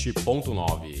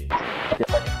 107.9.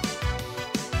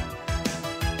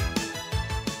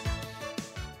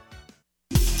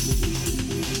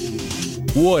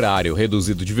 O horário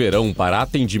reduzido de verão para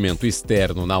atendimento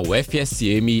externo na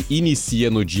UFSM inicia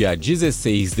no dia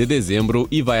 16 de dezembro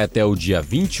e vai até o dia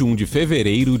 21 de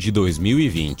fevereiro de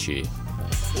 2020.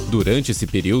 Durante esse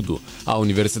período, a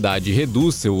universidade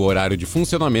reduz seu horário de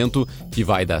funcionamento, que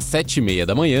vai das 7h30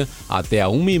 da manhã até a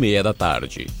 1h30 da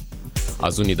tarde.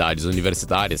 As unidades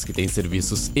universitárias que têm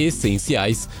serviços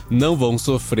essenciais não vão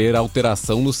sofrer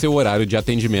alteração no seu horário de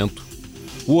atendimento.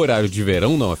 O horário de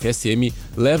verão na UFSM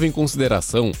leva em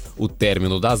consideração o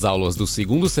término das aulas do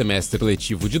segundo semestre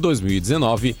letivo de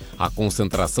 2019, a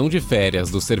concentração de férias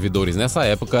dos servidores nessa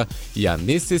época e a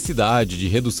necessidade de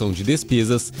redução de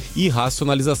despesas e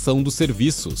racionalização dos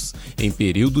serviços, em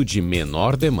período de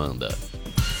menor demanda.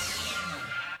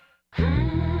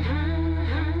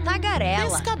 Tagarela,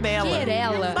 Descabela,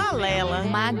 Querela, Balela,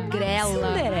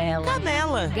 Magrela, Cinderela,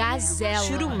 Canela, Gazela,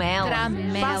 Churumela,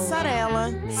 Tramela, Passarela,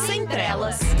 Sem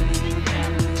Trelas.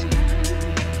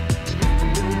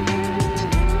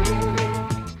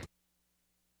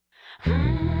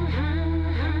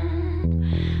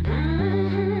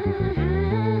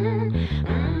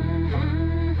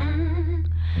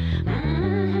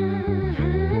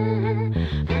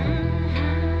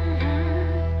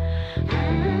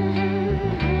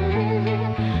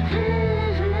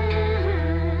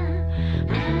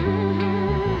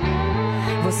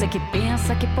 Você que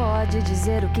pensa que pode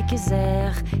dizer o que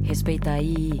quiser, respeita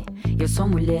aí, eu sou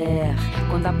mulher.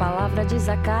 Quando a palavra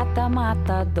desacata,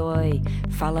 mata, dói.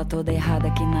 Fala toda errada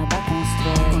que nada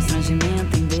constrói.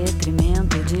 Constrangimento em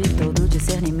detrimento de todo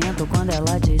discernimento. Quando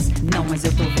ela diz, não, mas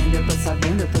eu tô vendo, eu tô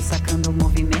sabendo, eu tô sacando o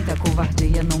movimento. É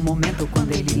covardia no momento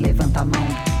quando ele levanta a mão.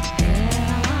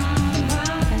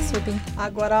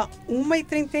 Agora,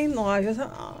 1h39.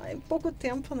 É pouco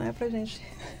tempo, né, pra gente...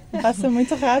 Passa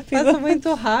muito rápido. Passa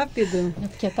muito rápido.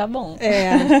 Porque tá bom.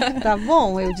 Tá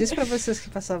bom. Eu disse para vocês que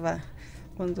passava,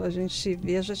 quando a gente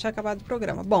vê, já tinha acabado o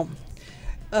programa. Bom,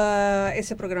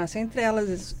 esse é o programa Sem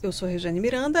Trelas. Eu sou Regiane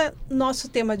Miranda. Nosso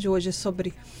tema de hoje é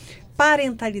sobre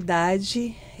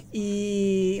parentalidade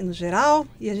e no geral.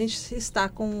 E a gente está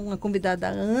com a convidada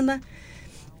Ana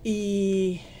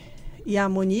e a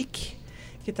Monique,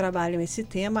 que trabalham esse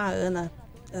tema. A Ana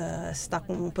está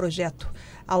com um projeto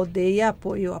Aldeia,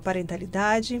 apoio à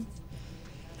parentalidade.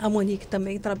 A Monique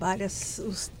também trabalha,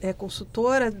 é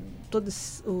consultora,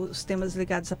 todos os temas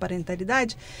ligados à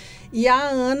parentalidade. E a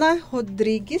Ana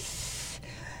Rodrigues,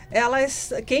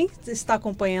 quem está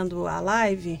acompanhando a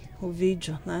live, o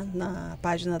vídeo, né, na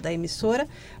página da emissora,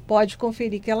 pode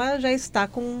conferir que ela já está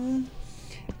com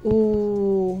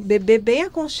o bebê bem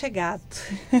aconchegado.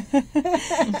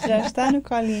 Já está no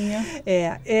colinho.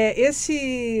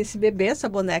 Esse bebê, essa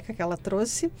boneca que ela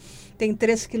trouxe, tem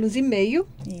 3,5 kg.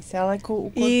 Isso, ela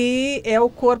e é o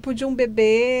corpo de um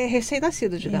bebê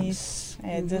recém-nascido, digamos. Isso,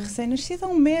 de recém-nascido a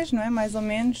um mês, não é? Mais ou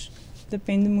menos.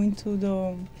 Depende muito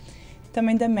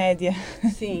também da média.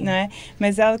 Sim. Não é?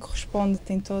 Mas ela corresponde,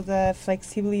 tem toda a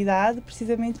flexibilidade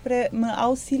precisamente para me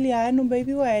auxiliar no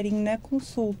baby wearing, na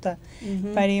consulta,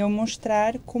 para eu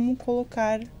mostrar como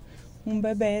colocar um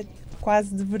bebê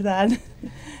quase de verdade,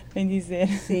 bem dizer.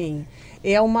 Sim.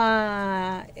 É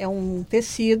um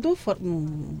tecido,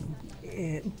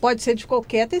 pode ser de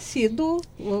qualquer tecido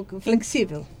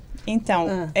flexível. Então,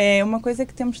 uma coisa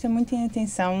que temos de ter muito em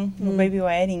atenção no baby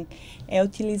wearing é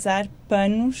utilizar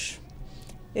panos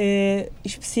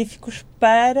específicos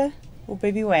para o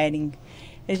baby wearing.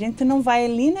 A gente não vai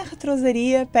ali na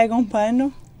retrosaria, pega um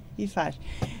pano e faz.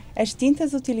 As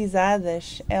tintas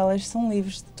utilizadas, elas são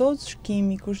livres de todos os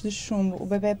químicos, de chumbo. O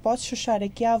bebê pode chuchar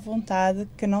aqui à vontade,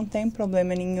 que não tem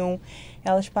problema nenhum.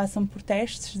 Elas passam por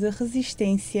testes de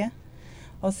resistência,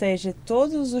 ou seja,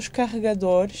 todos os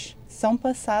carregadores são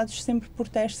passados sempre por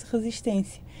testes de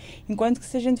resistência. Enquanto que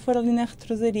se a gente for ali na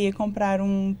retrosaria comprar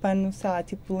um pano, sei lá,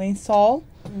 tipo lençol,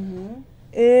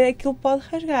 aquilo pode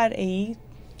rasgar. Aí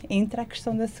entra a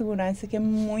questão da segurança, que é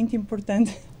muito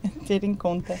importante ter em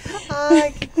conta.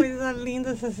 Ai, que coisa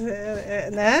linda,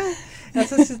 né?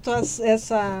 Essa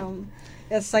situação,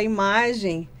 essa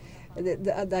imagem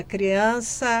da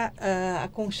criança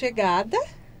aconchegada,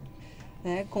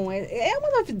 né? É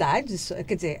uma novidade, isso,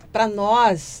 quer dizer, para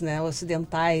nós, né,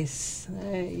 ocidentais,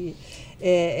 né,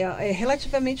 é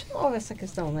relativamente nova essa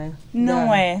questão, né?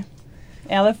 Não é.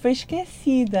 Ela foi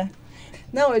esquecida.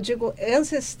 Não, eu digo,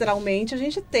 ancestralmente a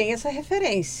gente tem essa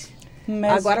referência.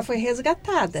 Mas agora foi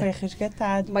resgatada. Foi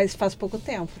resgatada. Mas faz pouco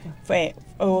tempo.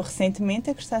 Recentemente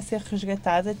é que está a ser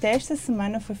resgatada. Até esta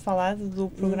semana foi falado do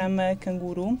programa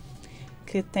Canguru,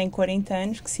 que tem 40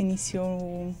 anos, que se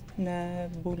iniciou na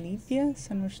Bolívia,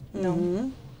 se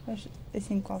não,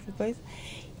 assim, qualquer coisa.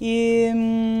 E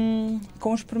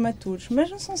com os prematuros.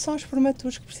 Mas não são só os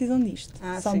prematuros que precisam disto.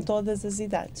 São sim. todas as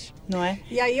idades, não é?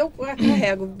 E aí eu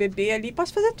carrego o bebê ali e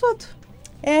posso fazer tudo.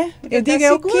 Eu digo,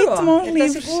 é o kit mãos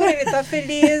livres. Ele está seguro, ele está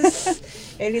feliz,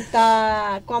 ele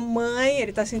está com a mãe, ele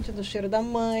está sentindo o cheiro da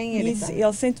mãe. Ele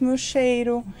sente o meu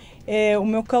cheiro, o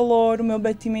meu calor, o meu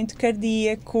batimento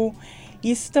cardíaco.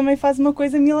 Isso também faz uma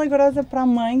coisa milagrosa para a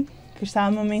mãe que está a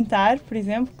amamentar, por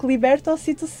exemplo, que liberta a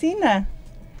ocitocina.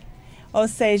 Ou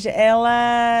seja,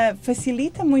 ela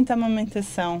facilita muito a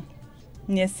amamentação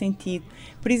nesse sentido.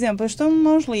 Por exemplo, eu estou em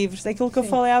mãos livres, aquilo que eu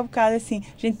falei há bocado, assim,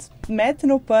 a gente mete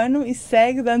no pano e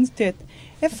segue dando teta.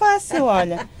 É fácil,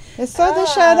 olha. É só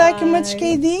deixar dar aqui uma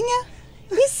descaidinha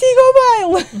e siga o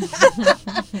baile.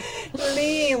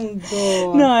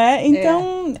 Lindo! Não é?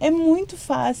 Então, é muito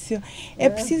fácil. É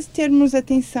preciso termos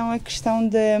atenção à questão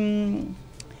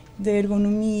da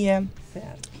ergonomia.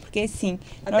 Certo. Porque assim...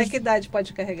 Até que idade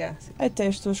pode carregar? Até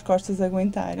as tuas costas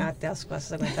aguentarem. Até as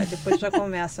costas aguentarem. Depois já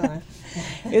começa, né?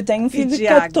 Eu tenho um filho de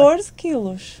 14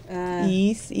 quilos.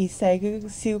 E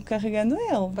sigo carregando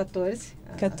ele.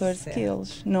 14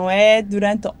 quilos. Não é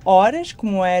durante horas,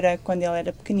 como era quando ele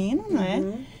era pequenino, não é?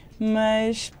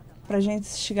 Mas para a gente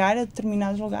chegar a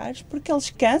determinados lugares, porque eles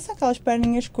cansam, aquelas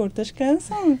perninhas curtas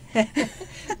cansam.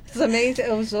 Tu também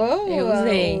usou? Eu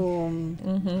usei.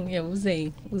 Eu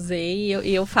usei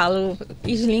e eu falo,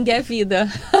 sling é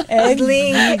vida.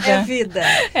 Sling é vida.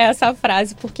 É essa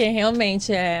frase, porque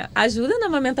realmente ajuda na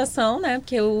amamentação, né?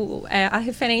 Porque a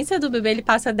referência do bebê, ele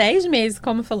passa 10 meses,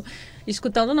 como falou,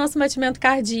 escutando o nosso batimento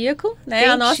cardíaco, né?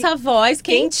 A nossa voz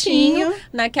quentinho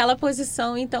naquela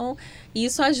posição. Então,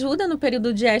 isso ajuda no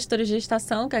período de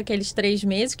esterogestação, que é aqueles 3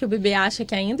 meses que o bebê acha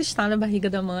que ainda está na barriga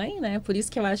da mãe, né? Por isso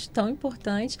que eu acho tão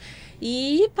importante.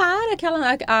 E para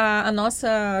a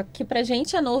nossa, que pra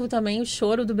gente é novo também, o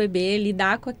choro do bebê,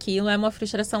 lidar com aquilo, é uma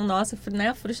frustração nossa, né?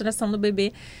 A frustração do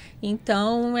bebê.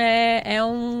 Então,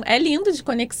 é lindo de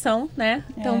conexão, né?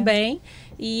 Também.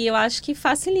 E eu acho que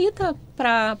facilita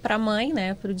para a mãe,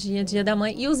 né? Para o dia a dia da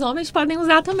mãe. E os homens podem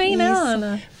usar também, né,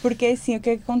 Ana? Porque assim, o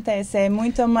que acontece? É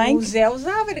muita mãe... O Zé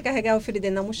usava, ele carregava o filho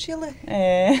dele na mochila.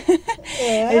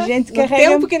 A gente carrega...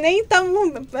 No tempo que nem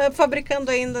estamos fabricando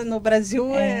ainda no Brasil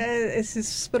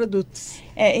esses produtos.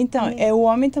 Então, o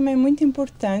homem também é muito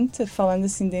importante, falando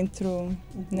assim dentro,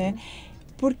 né?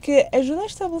 Porque ajuda a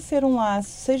estabelecer um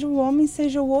laço, seja o homem,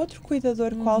 seja o outro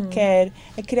cuidador qualquer,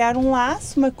 a criar um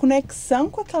laço, uma conexão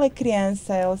com aquela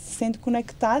criança, ela se sente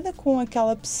conectada com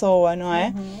aquela pessoa, não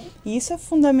é? E isso é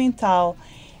fundamental.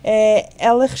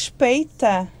 Ela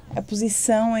respeita a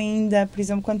posição ainda, por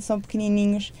exemplo, quando são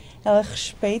pequenininhos, ela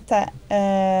respeita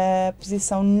a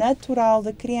posição natural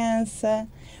da criança,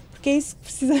 porque é isso que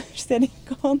precisamos ter em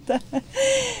conta,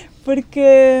 porque...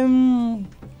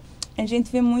 a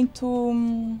gente vê muito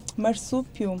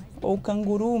marsúpio ou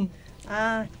canguru.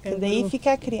 Canguru. Daí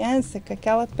fica a criança com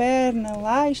aquela perna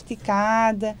lá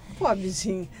esticada.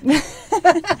 Pobrezinho.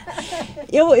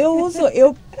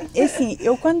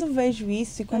 Eu quando vejo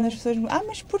isso e quando as pessoas me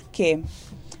mas por quê?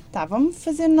 Vamos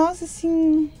fazer nós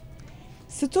assim...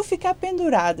 Se tu ficar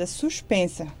pendurada,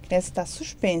 suspensa, a criança está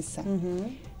suspensa,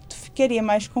 tu ficaria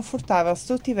mais confortável se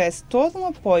tu tivesse todo um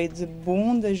apoio de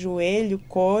bunda, joelho,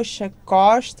 coxa,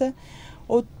 costa,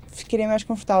 ou ficaria mais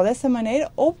confortável dessa maneira,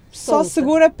 ou só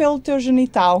segura pelo teu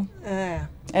genital.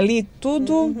 Ali,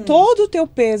 todo o teu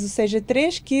peso, seja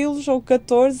 3 quilos ou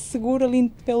 14, segura ali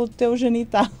pelo teu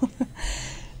genital.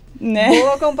 Né?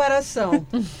 Boa comparação.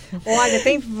 Olha,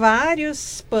 tem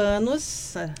vários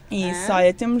panos. Isso,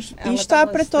 olha, temos... Isto está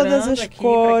para todas as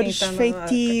cores,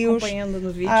 feitios,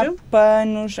 há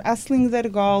panos, há sling de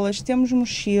argolas, temos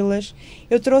mochilas.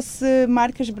 Eu trouxe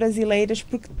marcas brasileiras,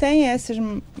 porque tem essas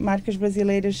marcas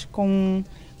brasileiras com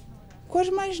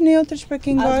cores mais neutras para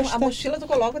quem gosta. A mochila tu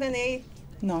coloca o neném.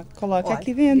 Não, coloca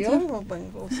aqui dentro.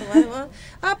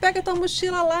 Pega tua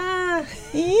mochila lá.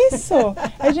 Isso,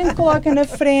 a gente coloca na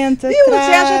frente, atrás. O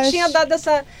Zé já tinha dado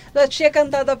já tinha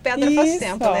cantado a pedra faz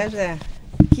tempo, né, Zé?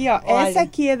 Aqui, ó, essa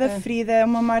aqui é da Frida, é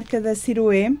uma marca da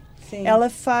Ciroê. Ela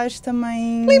faz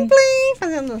também... Plim, plim,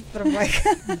 fazendo trabalho.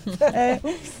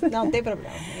 Não tem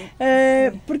problema.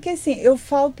 Porque assim, eu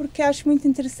falo porque acho muito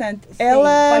interessante.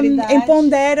 Ela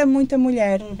empodera muito a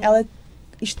mulher. Ela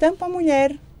estampa a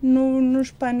mulher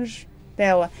nos panos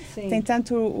dela. Tem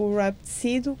tanto o wrap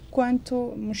tecido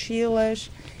quanto mochilas,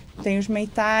 tem os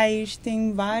meitais,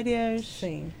 tem várias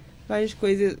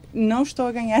coisas. Não estou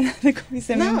a ganhar nada com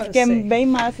isso mesmo, porque é bem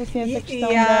massa assim, essa questão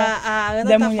a Ana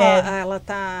da mulher. Ela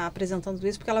está apresentando tudo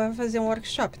isso porque ela vai fazer um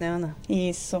workshop, né, Ana?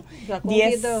 Isso. Já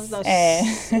convida os nossos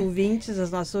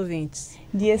os ouvintes.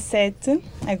 Dia 7,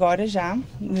 agora já,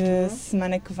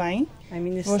 semana que vem.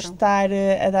 Vou estar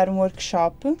a dar um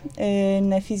workshop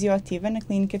na Fisioativa, na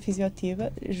Clínica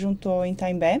Fisioativa, junto ao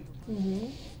Itaimbé.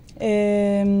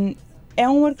 É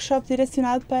um workshop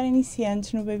direcionado para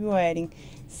iniciantes no baby wearing,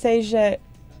 seja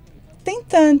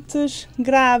tentantes,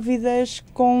 grávidas,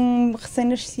 com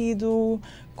recém-nascido,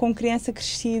 com criança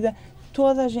crescida,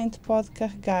 toda a gente pode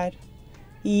carregar.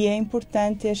 E é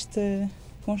importante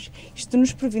Isto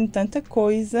nos previne tanta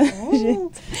coisa,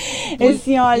 gente.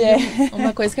 Assim, olha...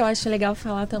 Uma coisa que eu acho legal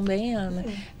falar também, Ana,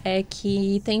 é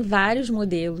que tem vários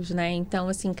modelos, né? Então,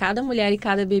 assim, cada mulher e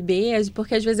cada bebê,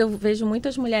 porque às vezes eu vejo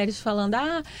muitas mulheres falando,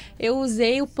 eu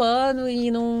usei o pano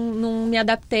e não me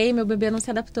adaptei, meu bebê não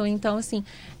se adaptou. Então, assim,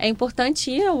 é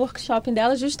importante ir ao workshop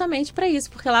dela justamente para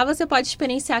isso, porque lá você pode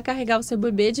experienciar carregar o seu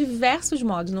bebê de diversos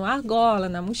modos, no argola,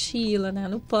 na mochila, né,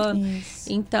 no pano.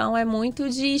 Isso. Então, é muito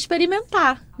de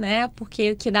experimentar, né?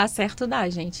 Porque o que dá certo dá,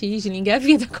 gente. E desliga a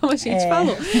vida, como a gente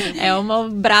falou. É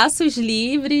braços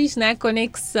livres, né?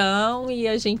 Conexão, e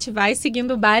a gente vai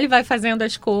seguindo o baile, vai fazendo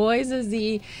as coisas,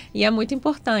 e é muito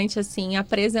importante, assim,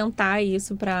 apresentar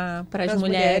isso para as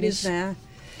mulheres. Né?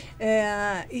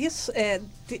 Isso é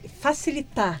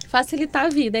facilitar. Facilitar a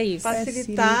vida, é isso.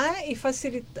 Facilitar e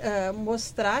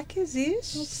mostrar que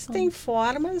existem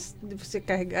formas de você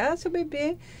carregar seu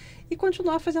bebê e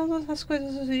continuar fazendo as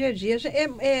coisas do dia a dia.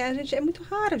 É muito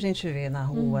raro a gente ver na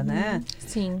rua, né?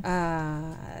 Sim.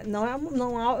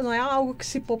 Não é algo que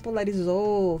se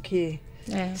popularizou, que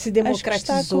se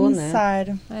democratizou,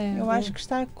 Eu acho que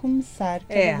está a começar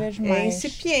cada vez mais. É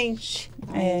incipiente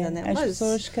ainda, né? As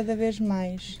pessoas cada vez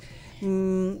mais.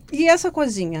 E essa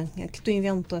coisinha que tu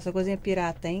inventou, essa coisinha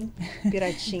pirata, hein?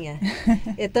 Piratinha.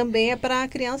 Também é para a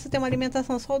criança ter uma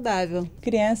alimentação saudável.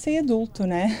 Criança e adulto,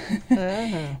 né?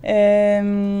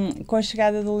 Com a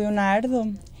chegada do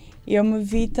Leonardo, eu me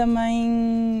vi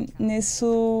também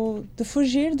nisso de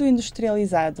fugir do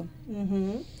industrializado.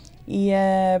 E,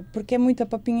 porque é muita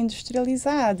papinha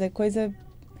industrializada,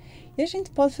 E a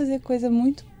gente pode fazer coisa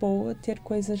muito boa, ter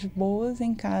coisas boas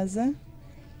em casa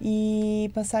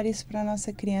e passar isso para a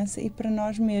nossa criança e para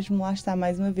nós mesmos. Lá está,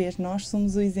 mais uma vez, nós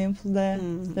somos o exemplo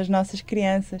das nossas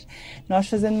crianças. Nós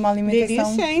fazendo uma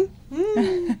alimentação... Delícia, hein?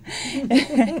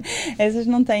 Essas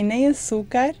não têm nem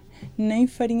açúcar, nem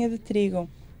farinha de trigo.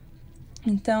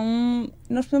 Então,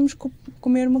 nós podemos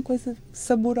comer uma coisa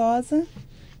saborosa,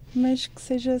 mas que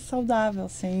seja saudável,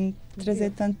 sem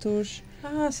trazer tantos...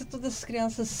 se todas as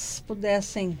crianças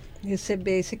pudessem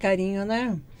receber esse carinho,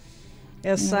 né?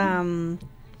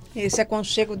 Esse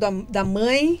aconchego da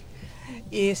mãe,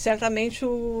 e certamente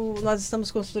nós estamos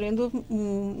construindo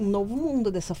um novo mundo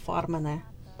dessa forma, né?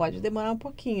 Pode demorar um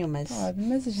pouquinho, mas a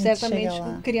gente certamente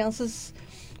com crianças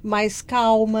mais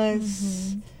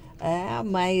calmas,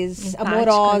 mais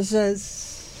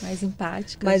amorosas, mais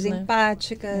empáticas,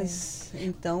 empáticas.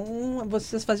 Então,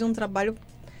 vocês fazem um trabalho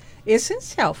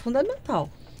essencial, fundamental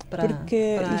para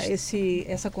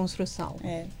essa construção.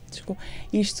 Desculpa.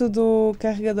 Isto do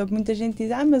carregador, muita gente diz,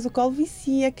 mas o colo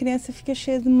vicia, a criança fica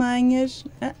cheia de manhas.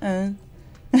 A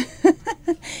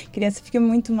criança fica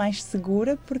muito mais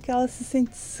segura porque ela se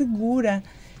sente segura.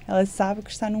 Ela sabe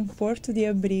que está num porto de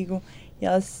abrigo e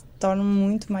elas se tornam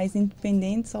muito mais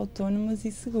independentes, autónomas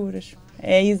e seguras.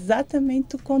 É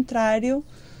exatamente o contrário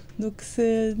do que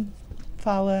se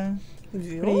fala.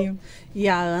 Viu? E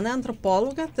a Ana é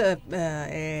antropóloga,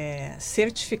 é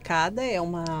certificada, é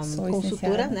uma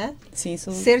consultora, né? Sim,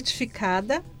 sou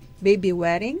certificada, baby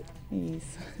wedding.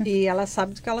 Isso. E ela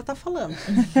sabe do que ela está falando.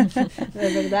 Não é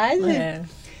verdade?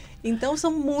 Então,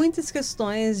 são muitas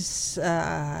questões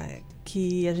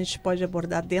que a gente pode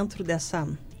abordar dentro dessa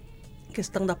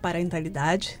questão da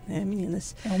parentalidade, né,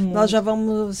 meninas? Nós já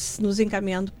vamos nos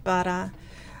encaminhando para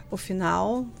o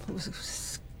final.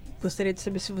 Gostaria de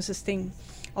saber se vocês têm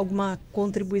alguma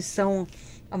contribuição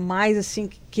a mais, assim,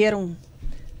 que queiram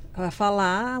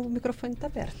falar. O microfone está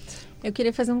aberto. Eu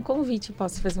queria fazer um convite.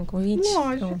 Posso fazer um convite?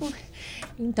 Lógico.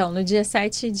 Então, no dia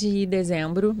 7 de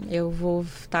dezembro, eu vou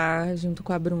estar junto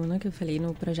com a Bruna, que eu falei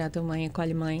no projeto Mãe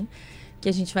Acolhe Mãe, que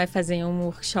a gente vai fazer um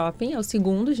workshop. É o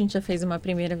segundo, a gente já fez uma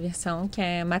primeira versão, que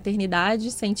é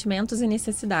Maternidade, Sentimentos e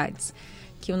Necessidades.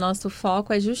 Que o nosso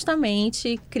foco é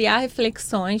justamente criar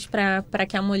reflexões para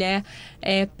que a mulher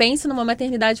pense numa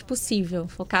maternidade possível,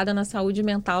 focada na saúde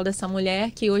mental dessa mulher,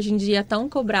 que hoje em dia é tão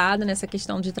cobrada nessa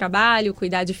questão de trabalho,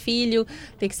 cuidar de filho,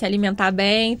 ter que se alimentar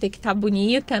bem, ter que estar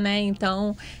bonita, né?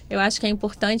 Então, eu acho que é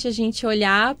importante a gente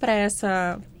olhar para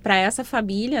essa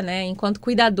família, né, enquanto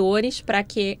cuidadores, para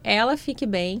que ela fique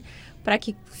bem, para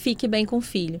que fique bem com o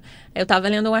filho. Eu estava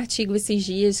lendo um artigo esses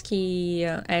dias que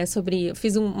é sobre... Eu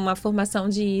fiz uma formação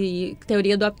de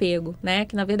teoria do apego, né?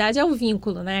 Que, na verdade, é o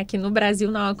vínculo, né? Que no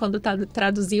Brasil, quando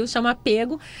traduziu, chama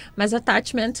apego, mas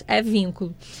attachment é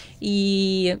vínculo.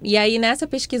 E aí, nessa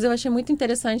pesquisa, eu achei muito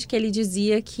interessante que ele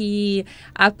dizia que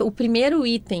o primeiro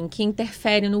item que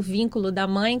interfere no vínculo da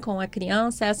mãe com a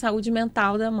criança é a saúde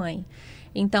mental da mãe.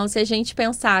 Então, se a gente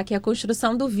pensar que a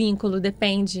construção do vínculo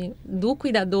depende do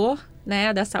cuidador,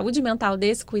 né, da saúde mental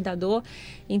desse cuidador.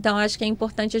 Então, acho que é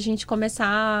importante a gente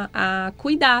começar a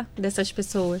cuidar dessas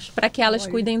pessoas, para que elas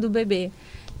cuidem do bebê.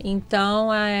 Então,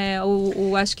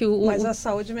 acho que Mas a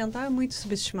saúde mental é muito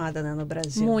subestimada, né, no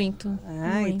Brasil. Muito.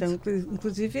 Então,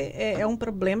 inclusive, é um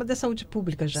problema da saúde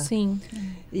pública já. Sim.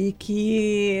 E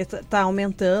que está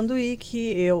aumentando e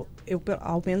que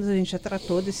ao menos a gente já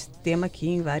tratou desse tema aqui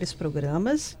em vários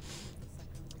programas.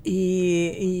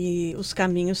 E os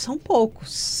caminhos são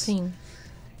poucos. Sim.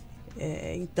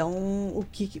 Então, o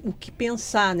que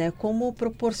pensar, né? Como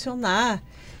proporcionar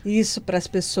isso para as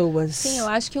pessoas? Sim, eu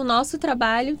acho que o nosso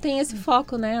trabalho tem esse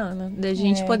foco, né, Ana? Da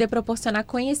gente poder proporcionar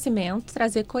conhecimento,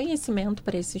 trazer conhecimento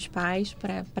para esses pais,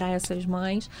 para essas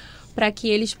mães, para que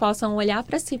eles possam olhar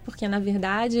para si, porque, na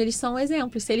verdade, eles são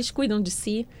exemplos. Se eles cuidam de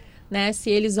si, né, se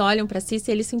eles olham para si,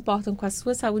 se eles se importam com a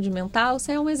sua saúde mental,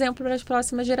 isso é um exemplo para as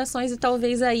próximas gerações e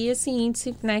talvez aí esse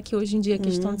índice, né, que hoje em dia é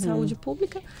questão de saúde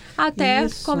pública, até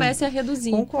comece a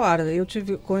reduzir. Concordo. Eu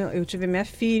tive minha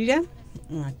filha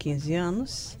há 15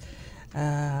 anos,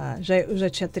 eu já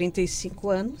tinha 35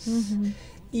 anos,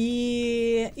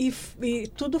 e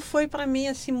tudo foi para mim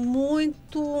assim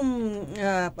muito,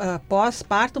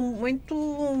 pós-parto, muito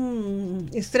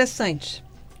estressante.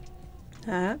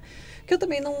 Que eu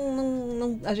também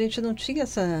a gente não tinha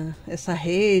essa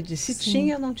rede, se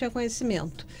tinha, não tinha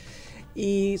conhecimento.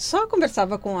 E só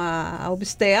conversava com a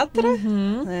obstetra,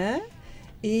 né?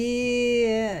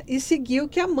 E seguia o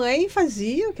que a mãe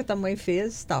fazia, o que a mãe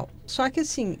fez e tal. Só que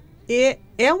assim,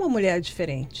 é uma mulher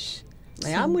diferente. Não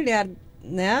é a mulher,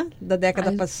 né, da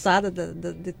década passada,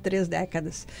 de 3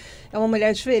 décadas. É uma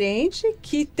mulher diferente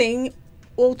que tem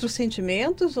outros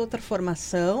sentimentos, outra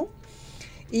formação.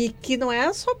 E que não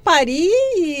é só parir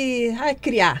e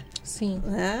criar. Sim.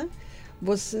 Né?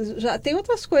 Você já tem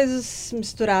outras coisas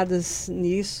misturadas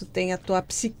nisso, tem a tua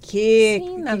psique.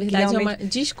 Sim, na verdade realmente... é uma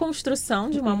desconstrução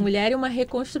de uma mulher e uma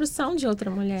reconstrução de outra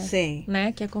mulher. Sim.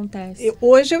 Né, que acontece.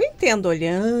 Hoje eu entendo,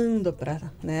 olhando para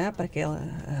aquela...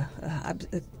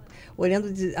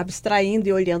 abstraindo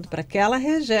e olhando para aquela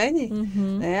Rejane,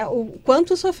 né, o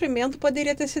quanto o sofrimento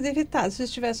poderia ter sido evitado se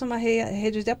tivesse uma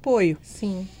rede de apoio.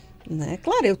 Sim. Né?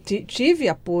 Claro, eu tive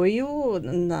apoio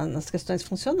nas questões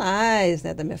funcionais,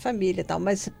 né, da minha família e tal,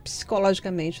 mas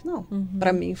psicologicamente não.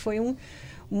 Para mim foi um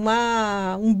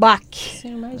baque.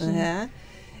 Sim, imagina. Né?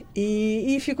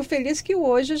 E fico feliz que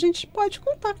hoje a gente pode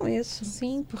contar com isso.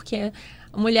 Sim, porque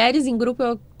mulheres em grupo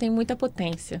têm muita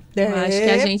potência. Eu acho que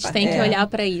a gente tem que olhar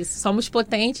para isso. Somos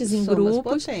potentes em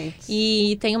grupos. Potentes.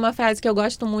 E tem uma frase que eu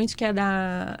gosto muito, que é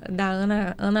da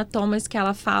Ana Thomas, que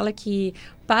ela fala que,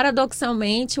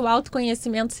 paradoxalmente, o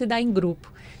autoconhecimento se dá em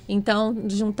grupo. Então,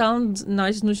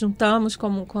 nós nos juntamos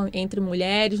entre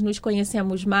mulheres, nos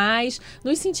conhecemos mais,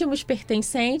 nos sentimos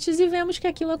pertencentes e vemos que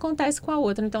aquilo acontece com a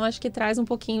outra. Então, acho que traz um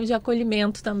pouquinho de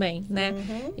acolhimento também, né?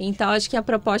 Então, acho que a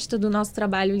proposta do nosso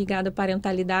trabalho ligado à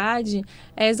parentalidade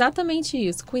é exatamente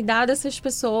isso. Cuidar dessas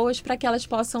pessoas para que elas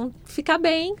possam ficar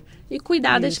bem e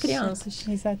cuidar das crianças.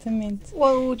 Exatamente. O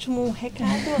último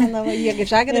recado, Ana,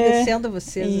 já agradecendo a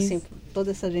vocês assim, por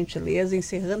toda essa gentileza,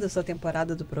 encerrando essa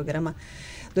temporada do programa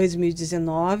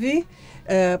 2019.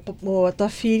 A tua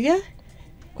filha,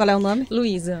 qual é o nome?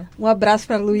 Luísa. Um abraço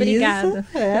para Luísa. Obrigada.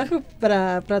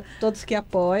 Para todos que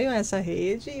apoiam essa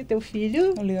rede. E teu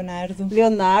filho? O Leonardo.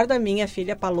 Leonardo, a minha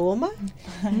filha Paloma.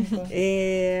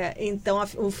 Então,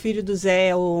 o filho do Zé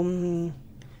é o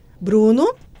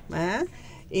Bruno, né?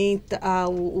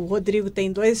 O Rodrigo tem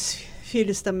 2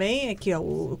 filhos também, aqui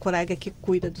o colega que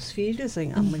cuida dos filhos,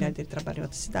 a mulher dele trabalha em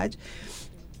outra cidade.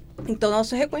 Então,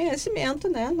 nosso reconhecimento,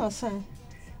 né?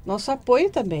 Nosso apoio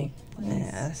também,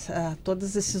 né? A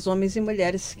todos esses homens e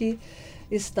mulheres que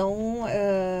estão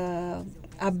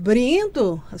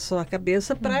abrindo a sua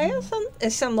cabeça para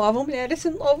essa nova mulher, esse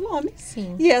novo homem.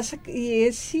 Sim. E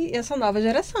essa nova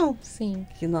geração. Sim.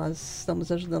 Que nós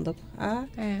estamos ajudando a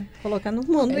colocar no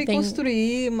mundo e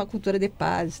construir uma cultura de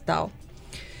paz e tal.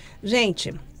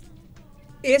 Gente,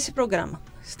 esse programa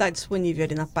está disponível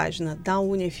ali na página da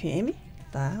UniFM,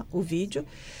 tá? O vídeo.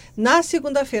 Na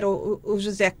segunda-feira, o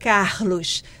José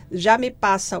Carlos já me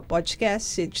passa o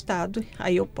podcast editado,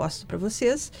 aí eu posto para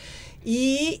vocês.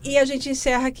 E a gente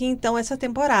encerra aqui, então, essa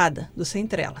temporada do Sem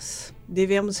Trelas.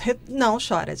 Não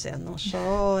chora, Zé, não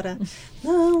chora.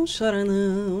 Não chora,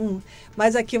 não.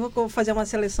 Mas aqui eu vou fazer uma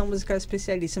seleção musical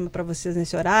especialíssima para vocês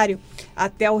nesse horário,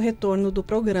 até o retorno do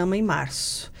programa em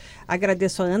março.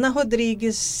 Agradeço a Ana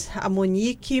Rodrigues, a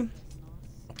Monique,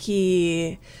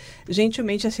 que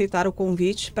gentilmente aceitaram o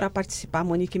convite para participar,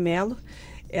 Monique Melo.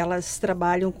 Elas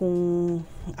trabalham com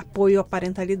apoio à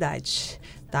parentalidade,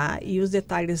 tá? E os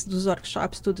detalhes dos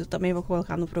workshops, tudo eu também vou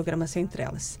colocar no programa Sem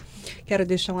Trelas. Quero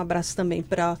deixar um abraço também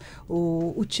para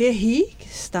o Thierry, que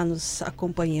está nos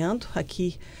acompanhando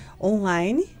aqui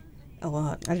online.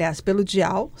 Aliás, pelo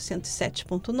Dial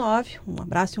 107.9. Um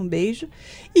abraço e um beijo.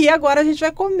 E agora a gente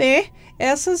vai comer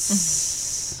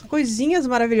essas coisinhas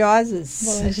maravilhosas.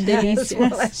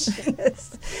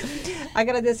 Bolachinhas.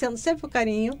 Agradecendo sempre o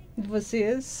carinho de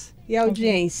vocês e a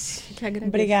audiência.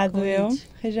 Obrigado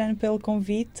Regiane, pelo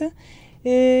convite.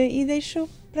 E deixo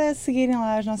para seguirem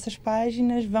lá as nossas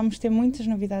páginas. Vamos ter muitas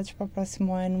novidades para o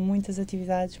próximo ano, muitas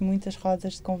atividades, muitas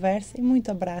rodas de conversa e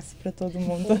muito abraço para todo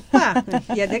mundo.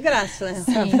 E é de graça, né?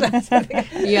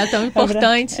 Sim. E é tão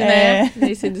importante, né?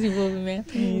 Nesse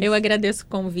desenvolvimento. Isso. Eu agradeço o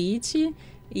convite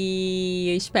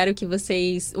e espero que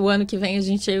vocês, o ano que vem,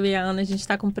 eu e a Ana, a gente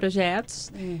está com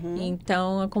projetos.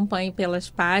 Então acompanhe pelas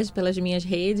páginas, pelas minhas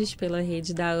redes, pela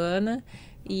rede da Ana.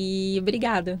 E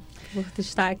obrigada por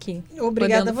estar aqui.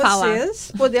 Obrigada a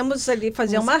vocês. Podemos ali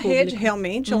fazer uma rede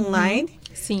realmente online,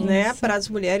 sim, né, para as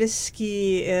mulheres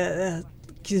que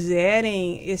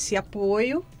quiserem esse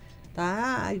apoio,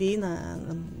 tá? Ali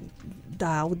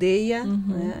da aldeia,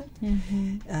 né?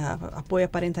 Apoio à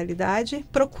parentalidade.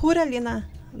 Procura ali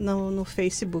no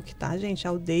Facebook, tá, gente?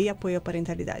 Aldeia, apoio à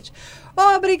parentalidade.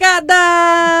 Obrigada!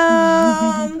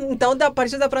 Então, a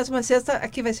partir da próxima sexta,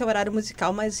 aqui vai ser o horário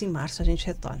musical, mas em março a gente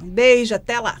retorna. Um beijo,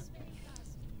 até lá!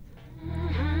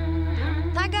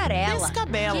 Tagarela,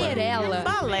 descabela, querela,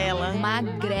 balela,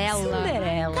 magrela,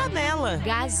 cinderela, canela,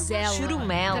 gazela,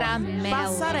 churumela, tramela,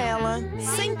 passarela,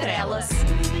 sem trelas.